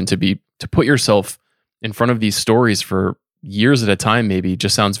do and to put yourself in front of these stories for years at a time maybe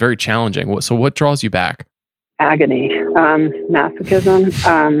just sounds very challenging. So what draws you back? Agony,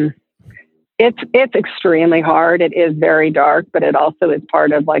 masochism. It's extremely hard. It is very dark, but it also is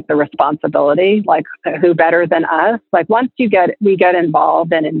part of like the responsibility, like who better than us? Like once we get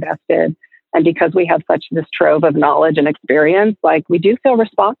involved and invested, and because we have such this trove of knowledge and experience, like we do feel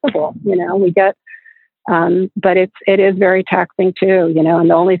responsible, we get, but it is very taxing too, and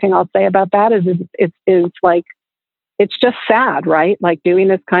the only thing I'll say about that is like, it's just sad, right? Like doing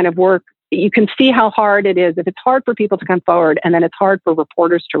this kind of work, you can see how hard it is. If it's hard for people to come forward and then it's hard for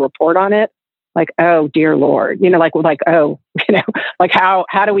reporters to report on it, like, oh, dear Lord, like how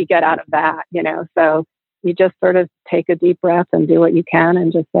do we get out of that? So you just sort of take a deep breath and do what you can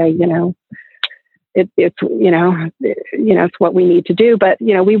and just say, it's what we need to do. But,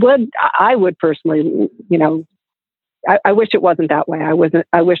 I would personally, I wish it wasn't that way. I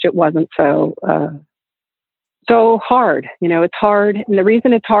wish it wasn't so hard. It's hard. And the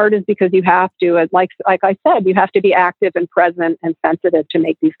reason it's hard is because you have to, like I said, you have to be active and present and sensitive to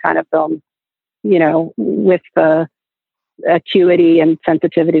make these kind of films, with the acuity and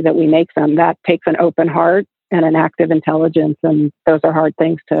sensitivity that we make them. That takes an open heart and an active intelligence. And those are hard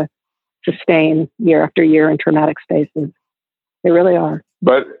things to sustain year after year in traumatic spaces. They really are.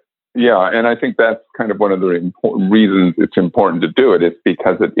 But yeah, and I think that's kind of one of the important reasons it's important to do it. It's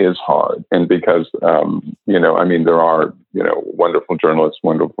because it is hard. And because, there are, wonderful journalists,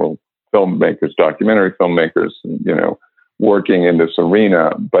 wonderful filmmakers, documentary filmmakers, working in this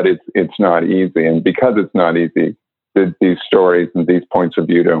arena, but it's not easy. And because it's not easy, these stories and these points of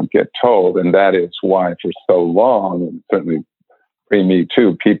view don't get told. And that is why for so long, and certainly pre-Me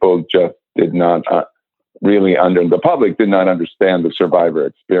Too, people just did not the public did not understand the survivor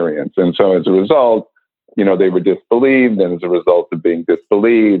experience. And so as a result, they were disbelieved. And as a result of being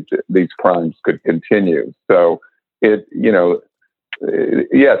disbelieved, these crimes could continue. So yes,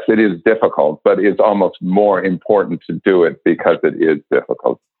 it is difficult, but it's almost more important to do it because it is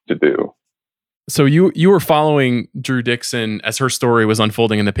difficult to do. So you were following Drew Dixon as her story was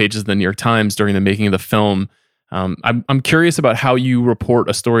unfolding in the pages of the New York Times during the making of the film. I'm curious about how you report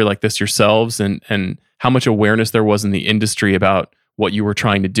a story like this yourselves and how much awareness there was in the industry about what you were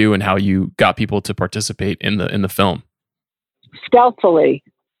trying to do and how you got people to participate in the film. Stealthily,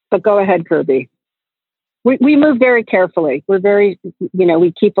 but go ahead, Kirby. We move very carefully. We're very,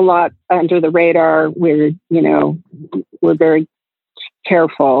 we keep a lot under the radar. We're very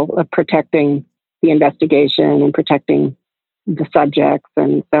careful of protecting the investigation and protecting the subjects.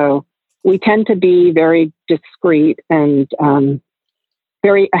 And so we tend to be very discreet and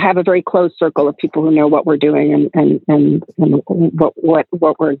have a very close circle of people who know what we're doing and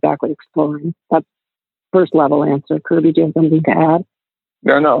what we're exactly exploring. That's first level answer. Kirby, do you have something to add?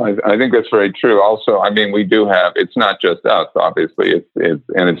 No, I think that's very true. Also, we do have, it's not just us, obviously,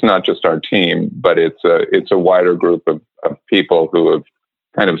 and it's not just our team, but it's a wider group of people who have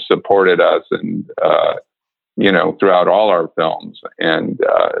kind of supported us and, throughout all our films. And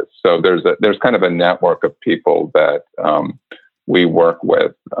so there's kind of a network of people that we work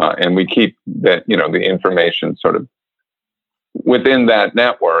with, and we keep that, the information sort of within that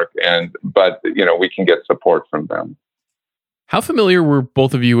network, but we can get support from them. How familiar were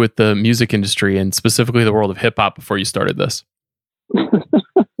both of you with the music industry and specifically the world of hip hop before you started this?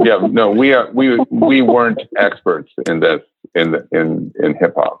 Yeah, no, we weren't experts in this in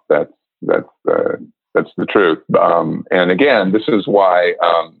hip hop. That's the truth. And again, this is why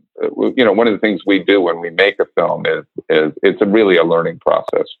one of the things we do when we make a film is it's really a learning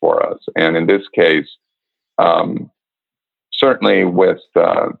process for us. And in this case, certainly with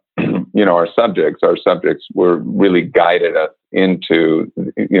our subjects were really guided us into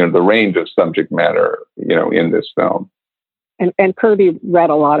the range of subject matter in this film. And Kirby read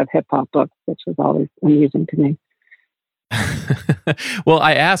a lot of hip hop books, which was always amusing to me. Well,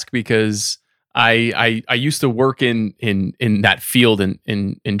 I ask because I used to work in that field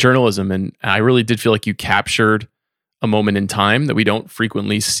in journalism, and I really did feel like you captured a moment in time that we don't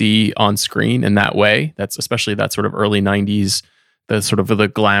frequently see on screen in that way. That's especially that sort of early 90s, the sort of the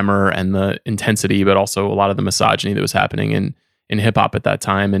glamour and the intensity, but also a lot of the misogyny that was happening in hip hop at that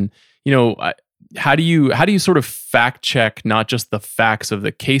time. And how do you sort of fact check not just the facts of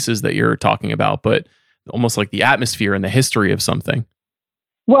the cases that you're talking about, but almost like the atmosphere and the history of something?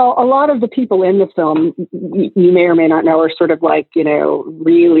 Well, a lot of the people in the film, you may or may not know, are sort of like,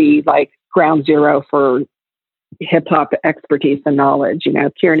 really like ground zero for hip hop expertise and knowledge,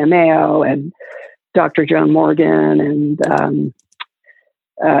 Kieran Mayo and Dr. Joan Morgan and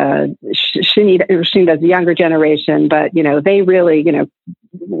Shinda's the younger generation, but, they really,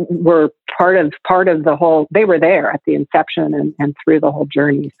 were part of the whole. They were there at the inception and through the whole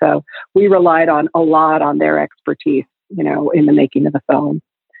journey. So we relied a lot on their expertise, in the making of the film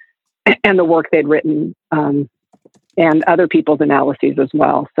and the work they'd written, and other people's analyses as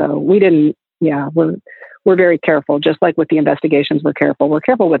well. So we didn't. Yeah, we're very careful. Just like with the investigations, we're careful. We're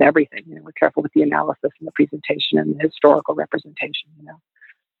careful with everything. We're careful with the analysis and the presentation and the historical representation.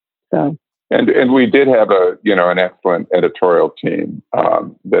 So. And we did have an excellent editorial team,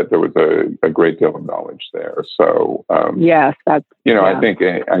 that there was a great deal of knowledge there. So yes, that's I think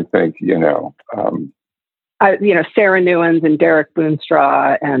Sarah Newens and Derek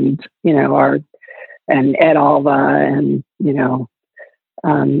Boonstraw and and Ed Alva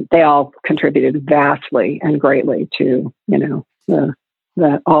and they all contributed vastly and greatly to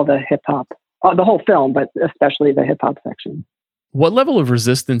all the hip hop, the whole film, but especially the hip hop section. What level of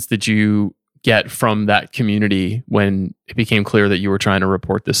resistance did you get from that community when it became clear that you were trying to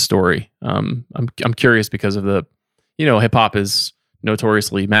report this story? I'm curious because of the, hip hop is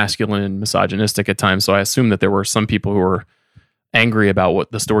notoriously masculine and misogynistic at times. So I assume that there were some people who were angry about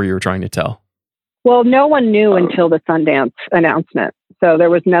what the story you were trying to tell. Well, no one knew until the Sundance announcement. So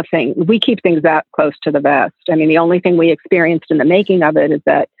there was nothing. We keep things that close to the vest. I mean, the only thing we experienced in the making of it is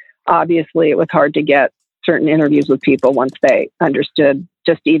that obviously it was hard to get certain interviews with people once they understood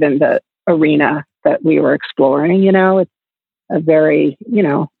just even the arena that we were exploring. It's a very,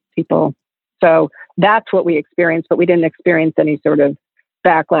 people. So that's what we experienced, but we didn't experience any sort of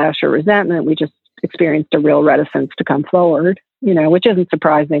backlash or resentment. We just experienced a real reticence to come forward, which isn't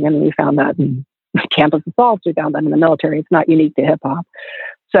surprising. I mean, we found that in campus assaults, we found that in the military. It's not unique to hip hop.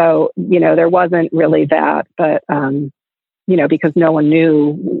 So, there wasn't really that, but, because no one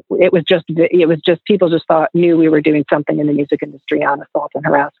knew, it was just people just knew we were doing something in the music industry on assault and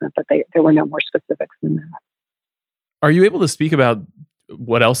harassment, but there were no more specifics than that. Are you able to speak about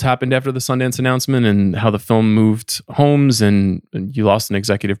what else happened after the Sundance announcement and how the film moved homes and you lost an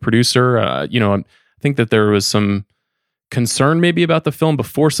executive producer? I think that there was some concern maybe about the film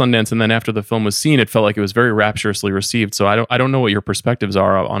before Sundance, and then after the film was seen, it felt like it was very rapturously received. So I don't know what your perspectives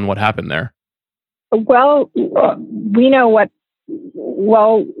are on what happened there. Well, we know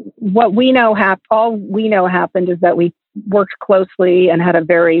what we know happened. All we know happened is that we worked closely and had a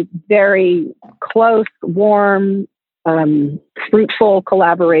very, very close, warm, fruitful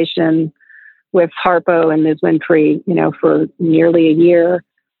collaboration with Harpo and Ms. Winfrey, for nearly a year.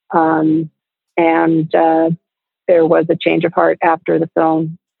 And there was a change of heart after the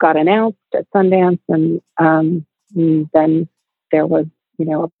film got announced at Sundance, and then there was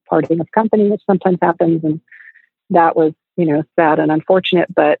a parting of company, which sometimes happens. And that was, sad and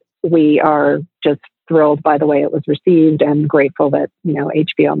unfortunate, but we are just thrilled by the way it was received and grateful that,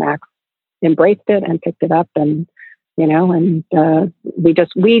 HBO Max embraced it and picked it up. And, we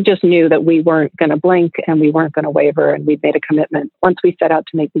just knew that we weren't going to blink and we weren't going to waver. And we'd made a commitment. Once we set out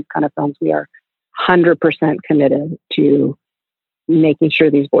to make these kind of films, we are 100% committed to making sure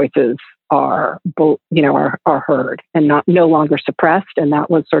these voices are heard and no longer suppressed. And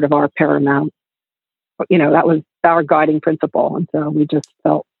that was sort of our paramount, that was our guiding principle. And so we just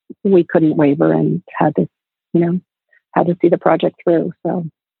felt we couldn't waver and had to see the project through. So.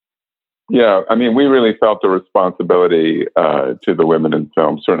 Yeah, I mean, we really felt the responsibility to the women in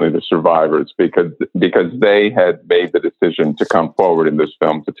film, certainly the survivors, because they had made the decision to come forward in this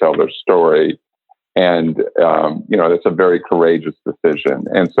film to tell their story. And, that's a very courageous decision.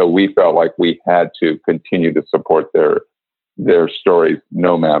 And so we felt like we had to continue to support their stories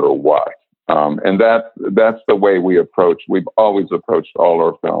no matter what. And that's the way we've always approached all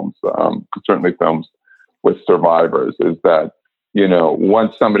our films, certainly films with survivors, is that,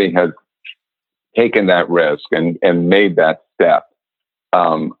 once somebody has taken that risk and made that step,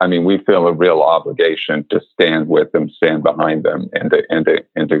 we feel a real obligation to stand with them, stand behind them, and to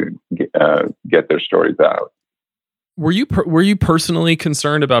get their stories out. Were you personally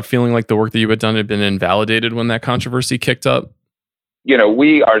concerned about feeling like the work that you had done had been invalidated when that controversy kicked up?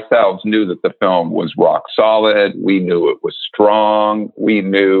 We ourselves knew that the film was rock solid. We knew it was strong. We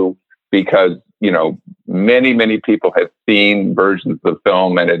knew because, many, many people had seen versions of the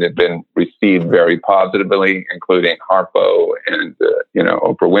film and it had been received very positively, including Harpo and,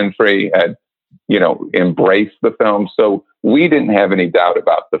 Oprah Winfrey had, embraced the film. So we didn't have any doubt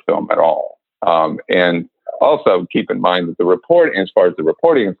about the film at all. And also keep in mind that as far as the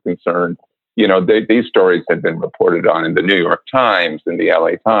reporting is concerned, these stories had been reported on in the New York Times, in the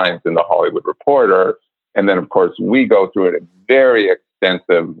LA Times, in the Hollywood Reporter. And then, of course, we go through a very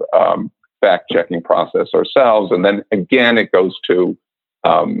extensive fact-checking process ourselves. And then again, it goes to,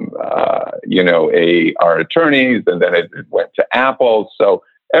 our attorneys, and then it went to Apple. So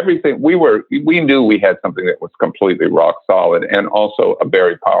everything, we knew we had something that was completely rock solid and also a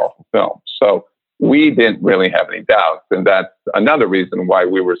very powerful film. So we didn't really have any doubts. And that's another reason why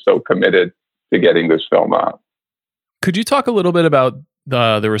we were so committed to getting this film out. Could you talk a little bit about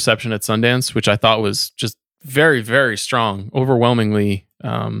the reception at Sundance, which I thought was just very, very strong, overwhelmingly,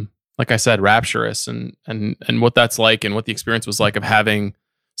 like I said, rapturous, and what that's like and what the experience was like of having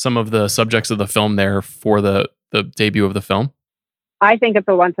some of the subjects of the film there for the debut of the film? I think it's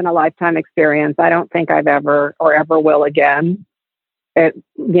a once in a lifetime experience. I don't think I've ever will again.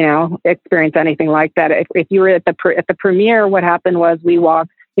 Experience anything like that. If you were at the premiere, what happened was we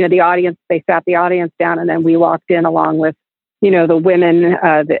walked. The audience. They sat the audience down, and then we walked in along with,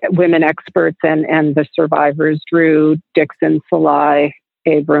 the women experts and the survivors: Drew, Dixon, Salai,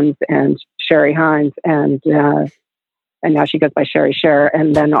 Abrams, and Sherry Hines, and now she goes by Sherry Sher,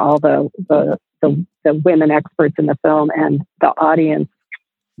 and then all the women experts in the film, and the audience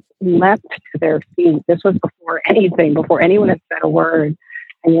leapt to their feet. This was before anyone had said a word,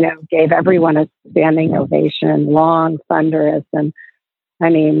 and gave everyone a standing ovation, long, thunderous, and I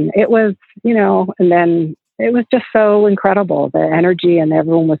mean, it was, and then it was just so incredible, the energy, and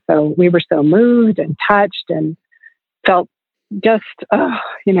everyone was we were so moved and touched and felt just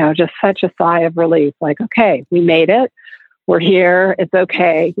such a sigh of relief. Like, okay, we made it. We're here. It's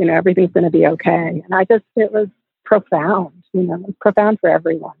okay. Everything's going to be okay. And it was profound, profound for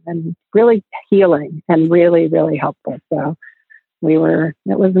everyone and really healing and really, really helpful. So it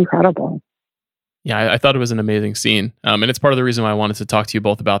was incredible. Yeah, I thought it was an amazing scene. And it's part of the reason why I wanted to talk to you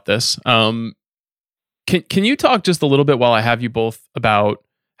both about this. Can you talk just a little bit while I have you both about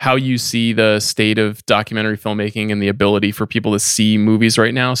how you see the state of documentary filmmaking and the ability for people to see movies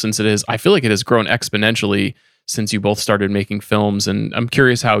right now, since I feel like it has grown exponentially since you both started making films. And I'm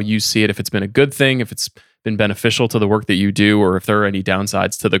curious how you see it, if it's been a good thing, if it's been beneficial to the work that you do, or if there are any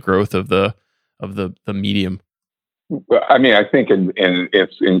downsides to the growth of the medium. Well, I mean, I think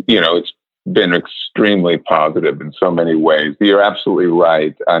it's been extremely positive in so many ways. You're absolutely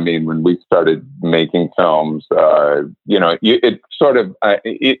right. I mean, when we started making films, you sort of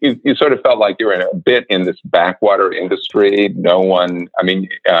felt like you were a bit in this backwater industry. No one, and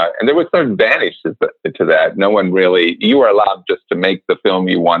there was some advantage to that. No one really, you were allowed just to make the film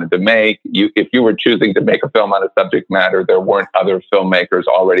you wanted to make. If you were choosing to make a film on a subject matter, there weren't other filmmakers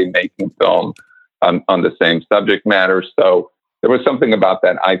already making film on the same subject matter. So there was something about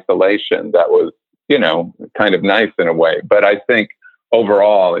that isolation that was, kind of nice in a way. But I think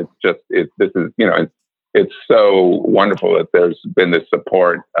overall, it's so wonderful that there's been this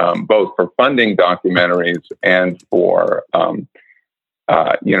support, both for funding documentaries and for, and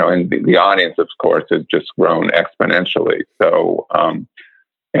the audience, of course, has just grown exponentially. So,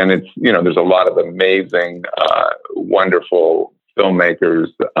 and it's, there's a lot of amazing, wonderful filmmakers,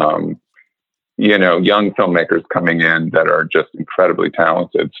 young filmmakers coming in that are just incredibly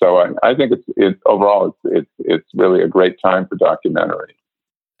talented. So I think overall it's really a great time for documentary.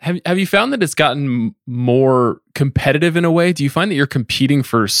 Have you found that it's gotten more competitive in a way? Do you find that you're competing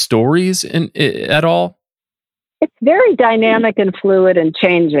for stories at all? It's very dynamic and fluid and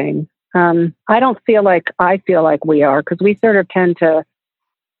changing. I don't feel like we are, because we sort of tend to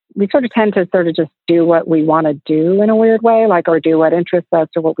just do what we want to do in a weird way, or do what interests us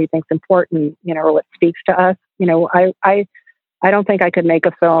or what we think is important, or what speaks to us. I don't think I could make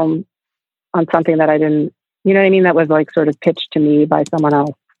a film on something that I didn't, that was sort of pitched to me by someone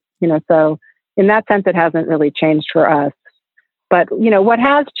else, so in that sense, it hasn't really changed for us. But, what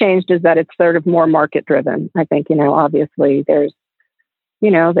has changed is that it's sort of more market driven. I think, obviously there's,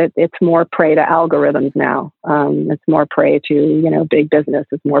 that it's more prey to algorithms now. It's more prey to, big business.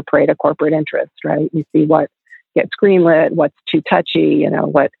 It's more prey to corporate interest, right? You see what gets greenlit, what's too touchy,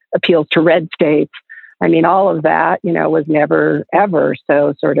 what appeals to red states. I mean, all of that, was never, ever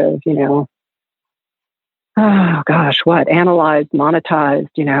so sort of, analyzed, monetized,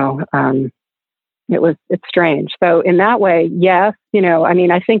 it's strange. So in that way, yes,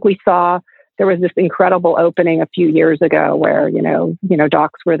 I think we saw, there was this incredible opening a few years ago where,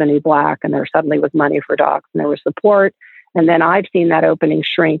 docs were the new black, and there suddenly was money for docs and there was support. And then I've seen that opening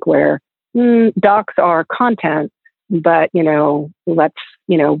shrink where docs are content, but,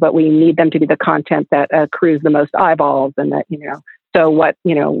 but we need them to be the content that accrues the most eyeballs, and that, so what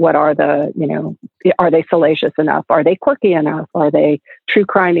are are they salacious enough? Are they quirky enough? Are they true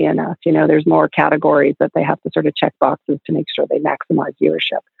crimey enough? There's more categories that they have to sort of check boxes to make sure they maximize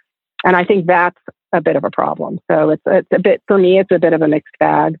viewership. And I think that's a bit of a problem. So it's a bit, for me, it's a bit of a mixed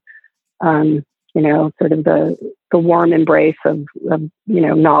bag. Sort of the warm embrace of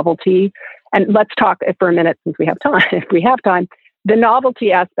novelty. And let's talk for a minute, since we have time, if we have time, the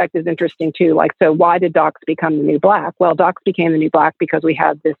novelty aspect is interesting too. Like, so why did docs become the new black? Well, docs became the new black because we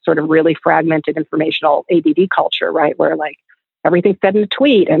had this sort of really fragmented informational ADD culture, right? Where like everything's said in a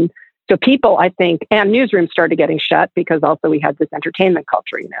tweet. And so people, I think, and newsrooms started getting shut because also we had this entertainment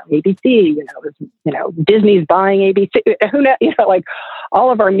culture, ABC, Disney's buying ABC, who knows, like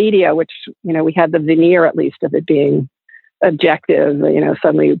all of our media, which, we had the veneer at least of it being objective,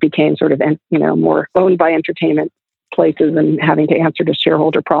 suddenly became sort of, more owned by entertainment places and having to answer to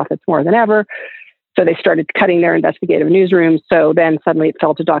shareholder profits more than ever. So they started cutting their investigative newsrooms. So then suddenly it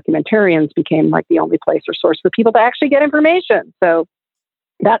fell to documentarians became like the only place or source for people to actually get information. So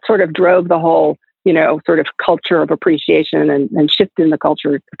that sort of drove the whole, sort of culture of appreciation and shift in the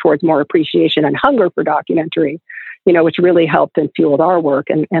culture towards more appreciation and hunger for documentary, which really helped and fueled our work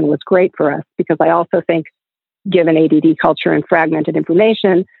and was great for us. Because I also think, given ADD culture and fragmented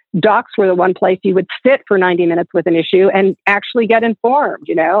information, docs were the one place you would sit for 90 minutes with an issue and actually get informed,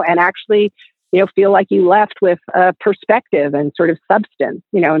 and actually, feel like you left with a perspective and sort of substance,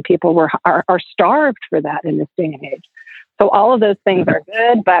 and people are starved for that in this day and age. So all of those things are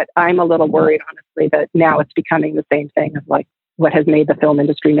good, but I'm a little worried, honestly, that now it's becoming the same thing as like what has made the film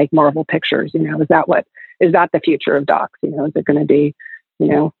industry make Marvel pictures. Is that the future of docs? Is it going to be,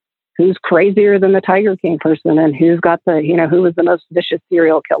 who's crazier than the Tiger King person and who's got the, who is the most vicious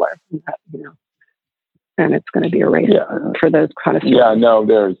serial killer, and it's going to be a race for those kind of stories. Yeah, no,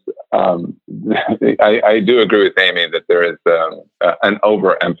 there's, I do agree with Amy that there is an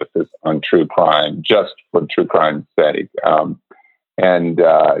overemphasis on true crime just for true crime's sake.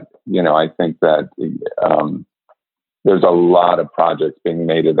 I think that there's a lot of projects being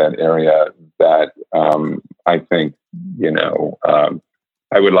made in that area that I think,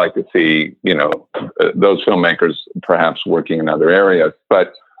 I would like to see, those filmmakers perhaps working in other areas.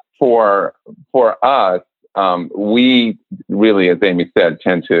 But for us, we really, as Amy said,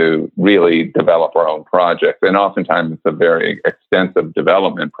 tend to really develop our own projects. And oftentimes it's a very extensive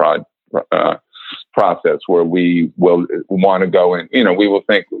development process where we will want to go in, we will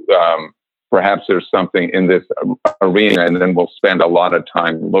think perhaps there's something in this arena, and then we'll spend a lot of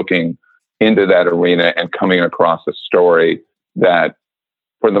time looking into that arena and coming across a story that,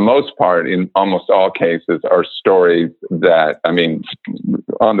 for the most part, in almost all cases, are stories that,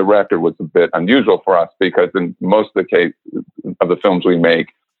 On the Record was a bit unusual for us because in most of the cases of the films we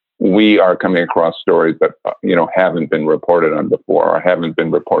make, we are coming across stories that, haven't been reported on before or haven't been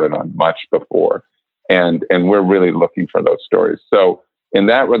reported on much before. And we're really looking for those stories. So in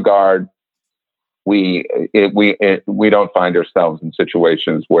that regard, we don't find ourselves in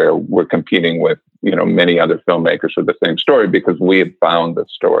situations where we're competing with many other filmmakers for the same story because we have found the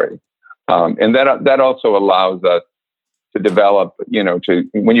story, and that also allows us to develop.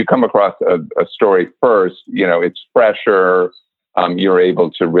 When you come across a story first, it's fresher. You're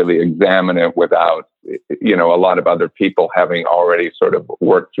able to really examine it without a lot of other people having already sort of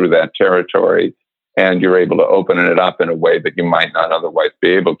worked through that territory, and you're able to open it up in a way that you might not otherwise be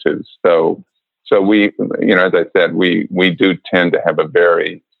able to. So we, as I said, we do tend to have a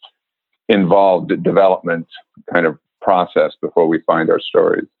very involved development kind of process before we find our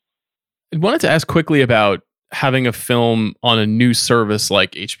stories. I wanted to ask quickly about having a film on a new service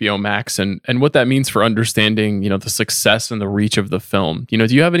like HBO Max and what that means for understanding, the success and the reach of the film. Do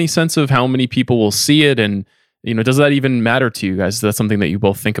you have any sense of how many people will see it? And, does that even matter to you guys? Is that something that you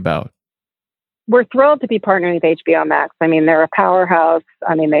both think about? We're thrilled to be partnering with HBO Max. They're a powerhouse.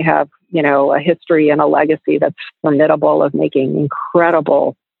 They have, a history and a legacy that's formidable of making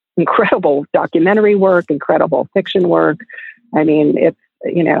incredible documentary work, incredible fiction work. It's,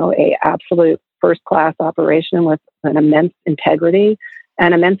 a absolute first-class operation with an immense integrity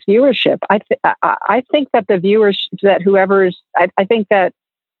and immense viewership. I think that the viewers, I think that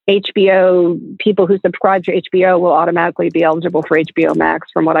HBO, people who subscribe to HBO will automatically be eligible for HBO Max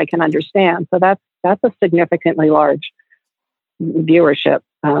from what I can understand. So that's a significantly large viewership.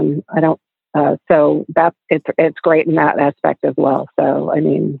 So it's great in that aspect as well. So,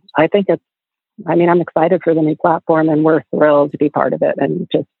 I think I'm excited for the new platform and we're thrilled to be part of it and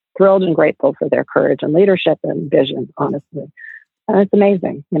just thrilled and grateful for their courage and leadership and vision, honestly. And it's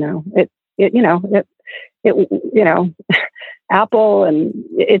amazing. Apple, and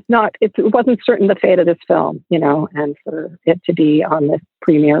it wasn't certain the fate of this film, and for it to be on this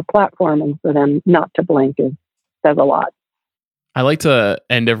premier platform and for them not to blink says a lot. I like to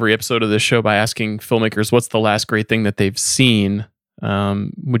end every episode of this show by asking filmmakers what's the last great thing that they've seen.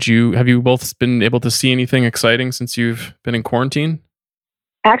 Have you both been able to see anything exciting since you've been in quarantine?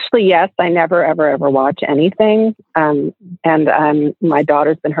 Actually, yes. I never, ever watch anything. And my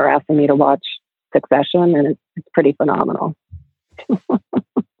daughter's been harassing me to watch Succession, and it's pretty phenomenal.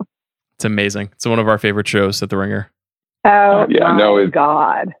 It's amazing. It's one of our favorite shows at The Ringer. Oh my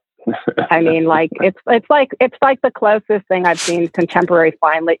God. I mean, like it's like the closest thing I've seen contemporary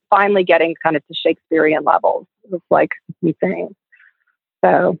finally getting kind of to Shakespearean levels. It's like insane.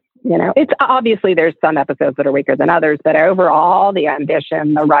 So, it's obviously there's some episodes that are weaker than others, but overall the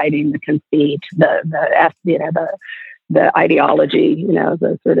ambition, the writing, the conceit, the ideology,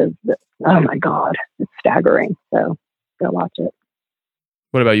 the sort of, oh my God, it's staggering. So go watch it.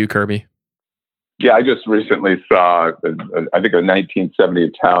 What about you, Kirby? Yeah, I just recently saw, I think, a 1970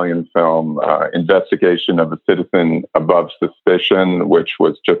 Italian film, Investigation of a Citizen Above Suspicion, which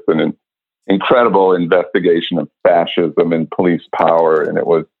was just an incredible investigation of fascism and police power. And it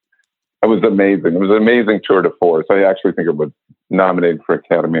was amazing. It was an amazing tour de force. I actually think it was nominated for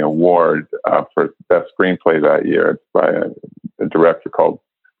Academy Award for Best Screenplay that year. It's by a director called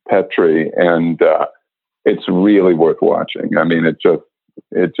Petri. And it's really worth watching. I mean,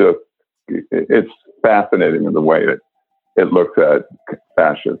 it's fascinating in the way that it looks at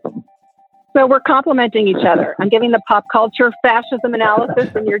fascism. So we're complementing each other. I'm giving the pop culture fascism analysis,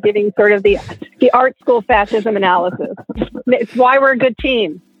 and you're giving sort of the art school fascism analysis. It's why we're a good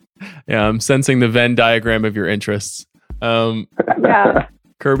team. Yeah, I'm sensing the Venn diagram of your interests. Yeah.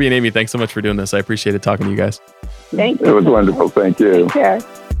 Kirby and Amy, thanks so much for doing this. I appreciated talking to you guys. Thank you. It was wonderful. Thank you. Take care.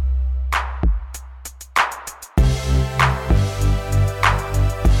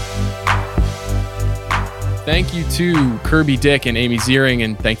 Thank you to Kirby Dick and Amy Ziering,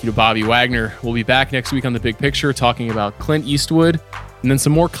 and thank you to Bobby Wagner. We'll be back next week on The Big Picture talking about Clint Eastwood and then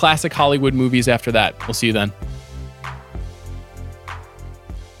some more classic Hollywood movies after that. We'll see you then.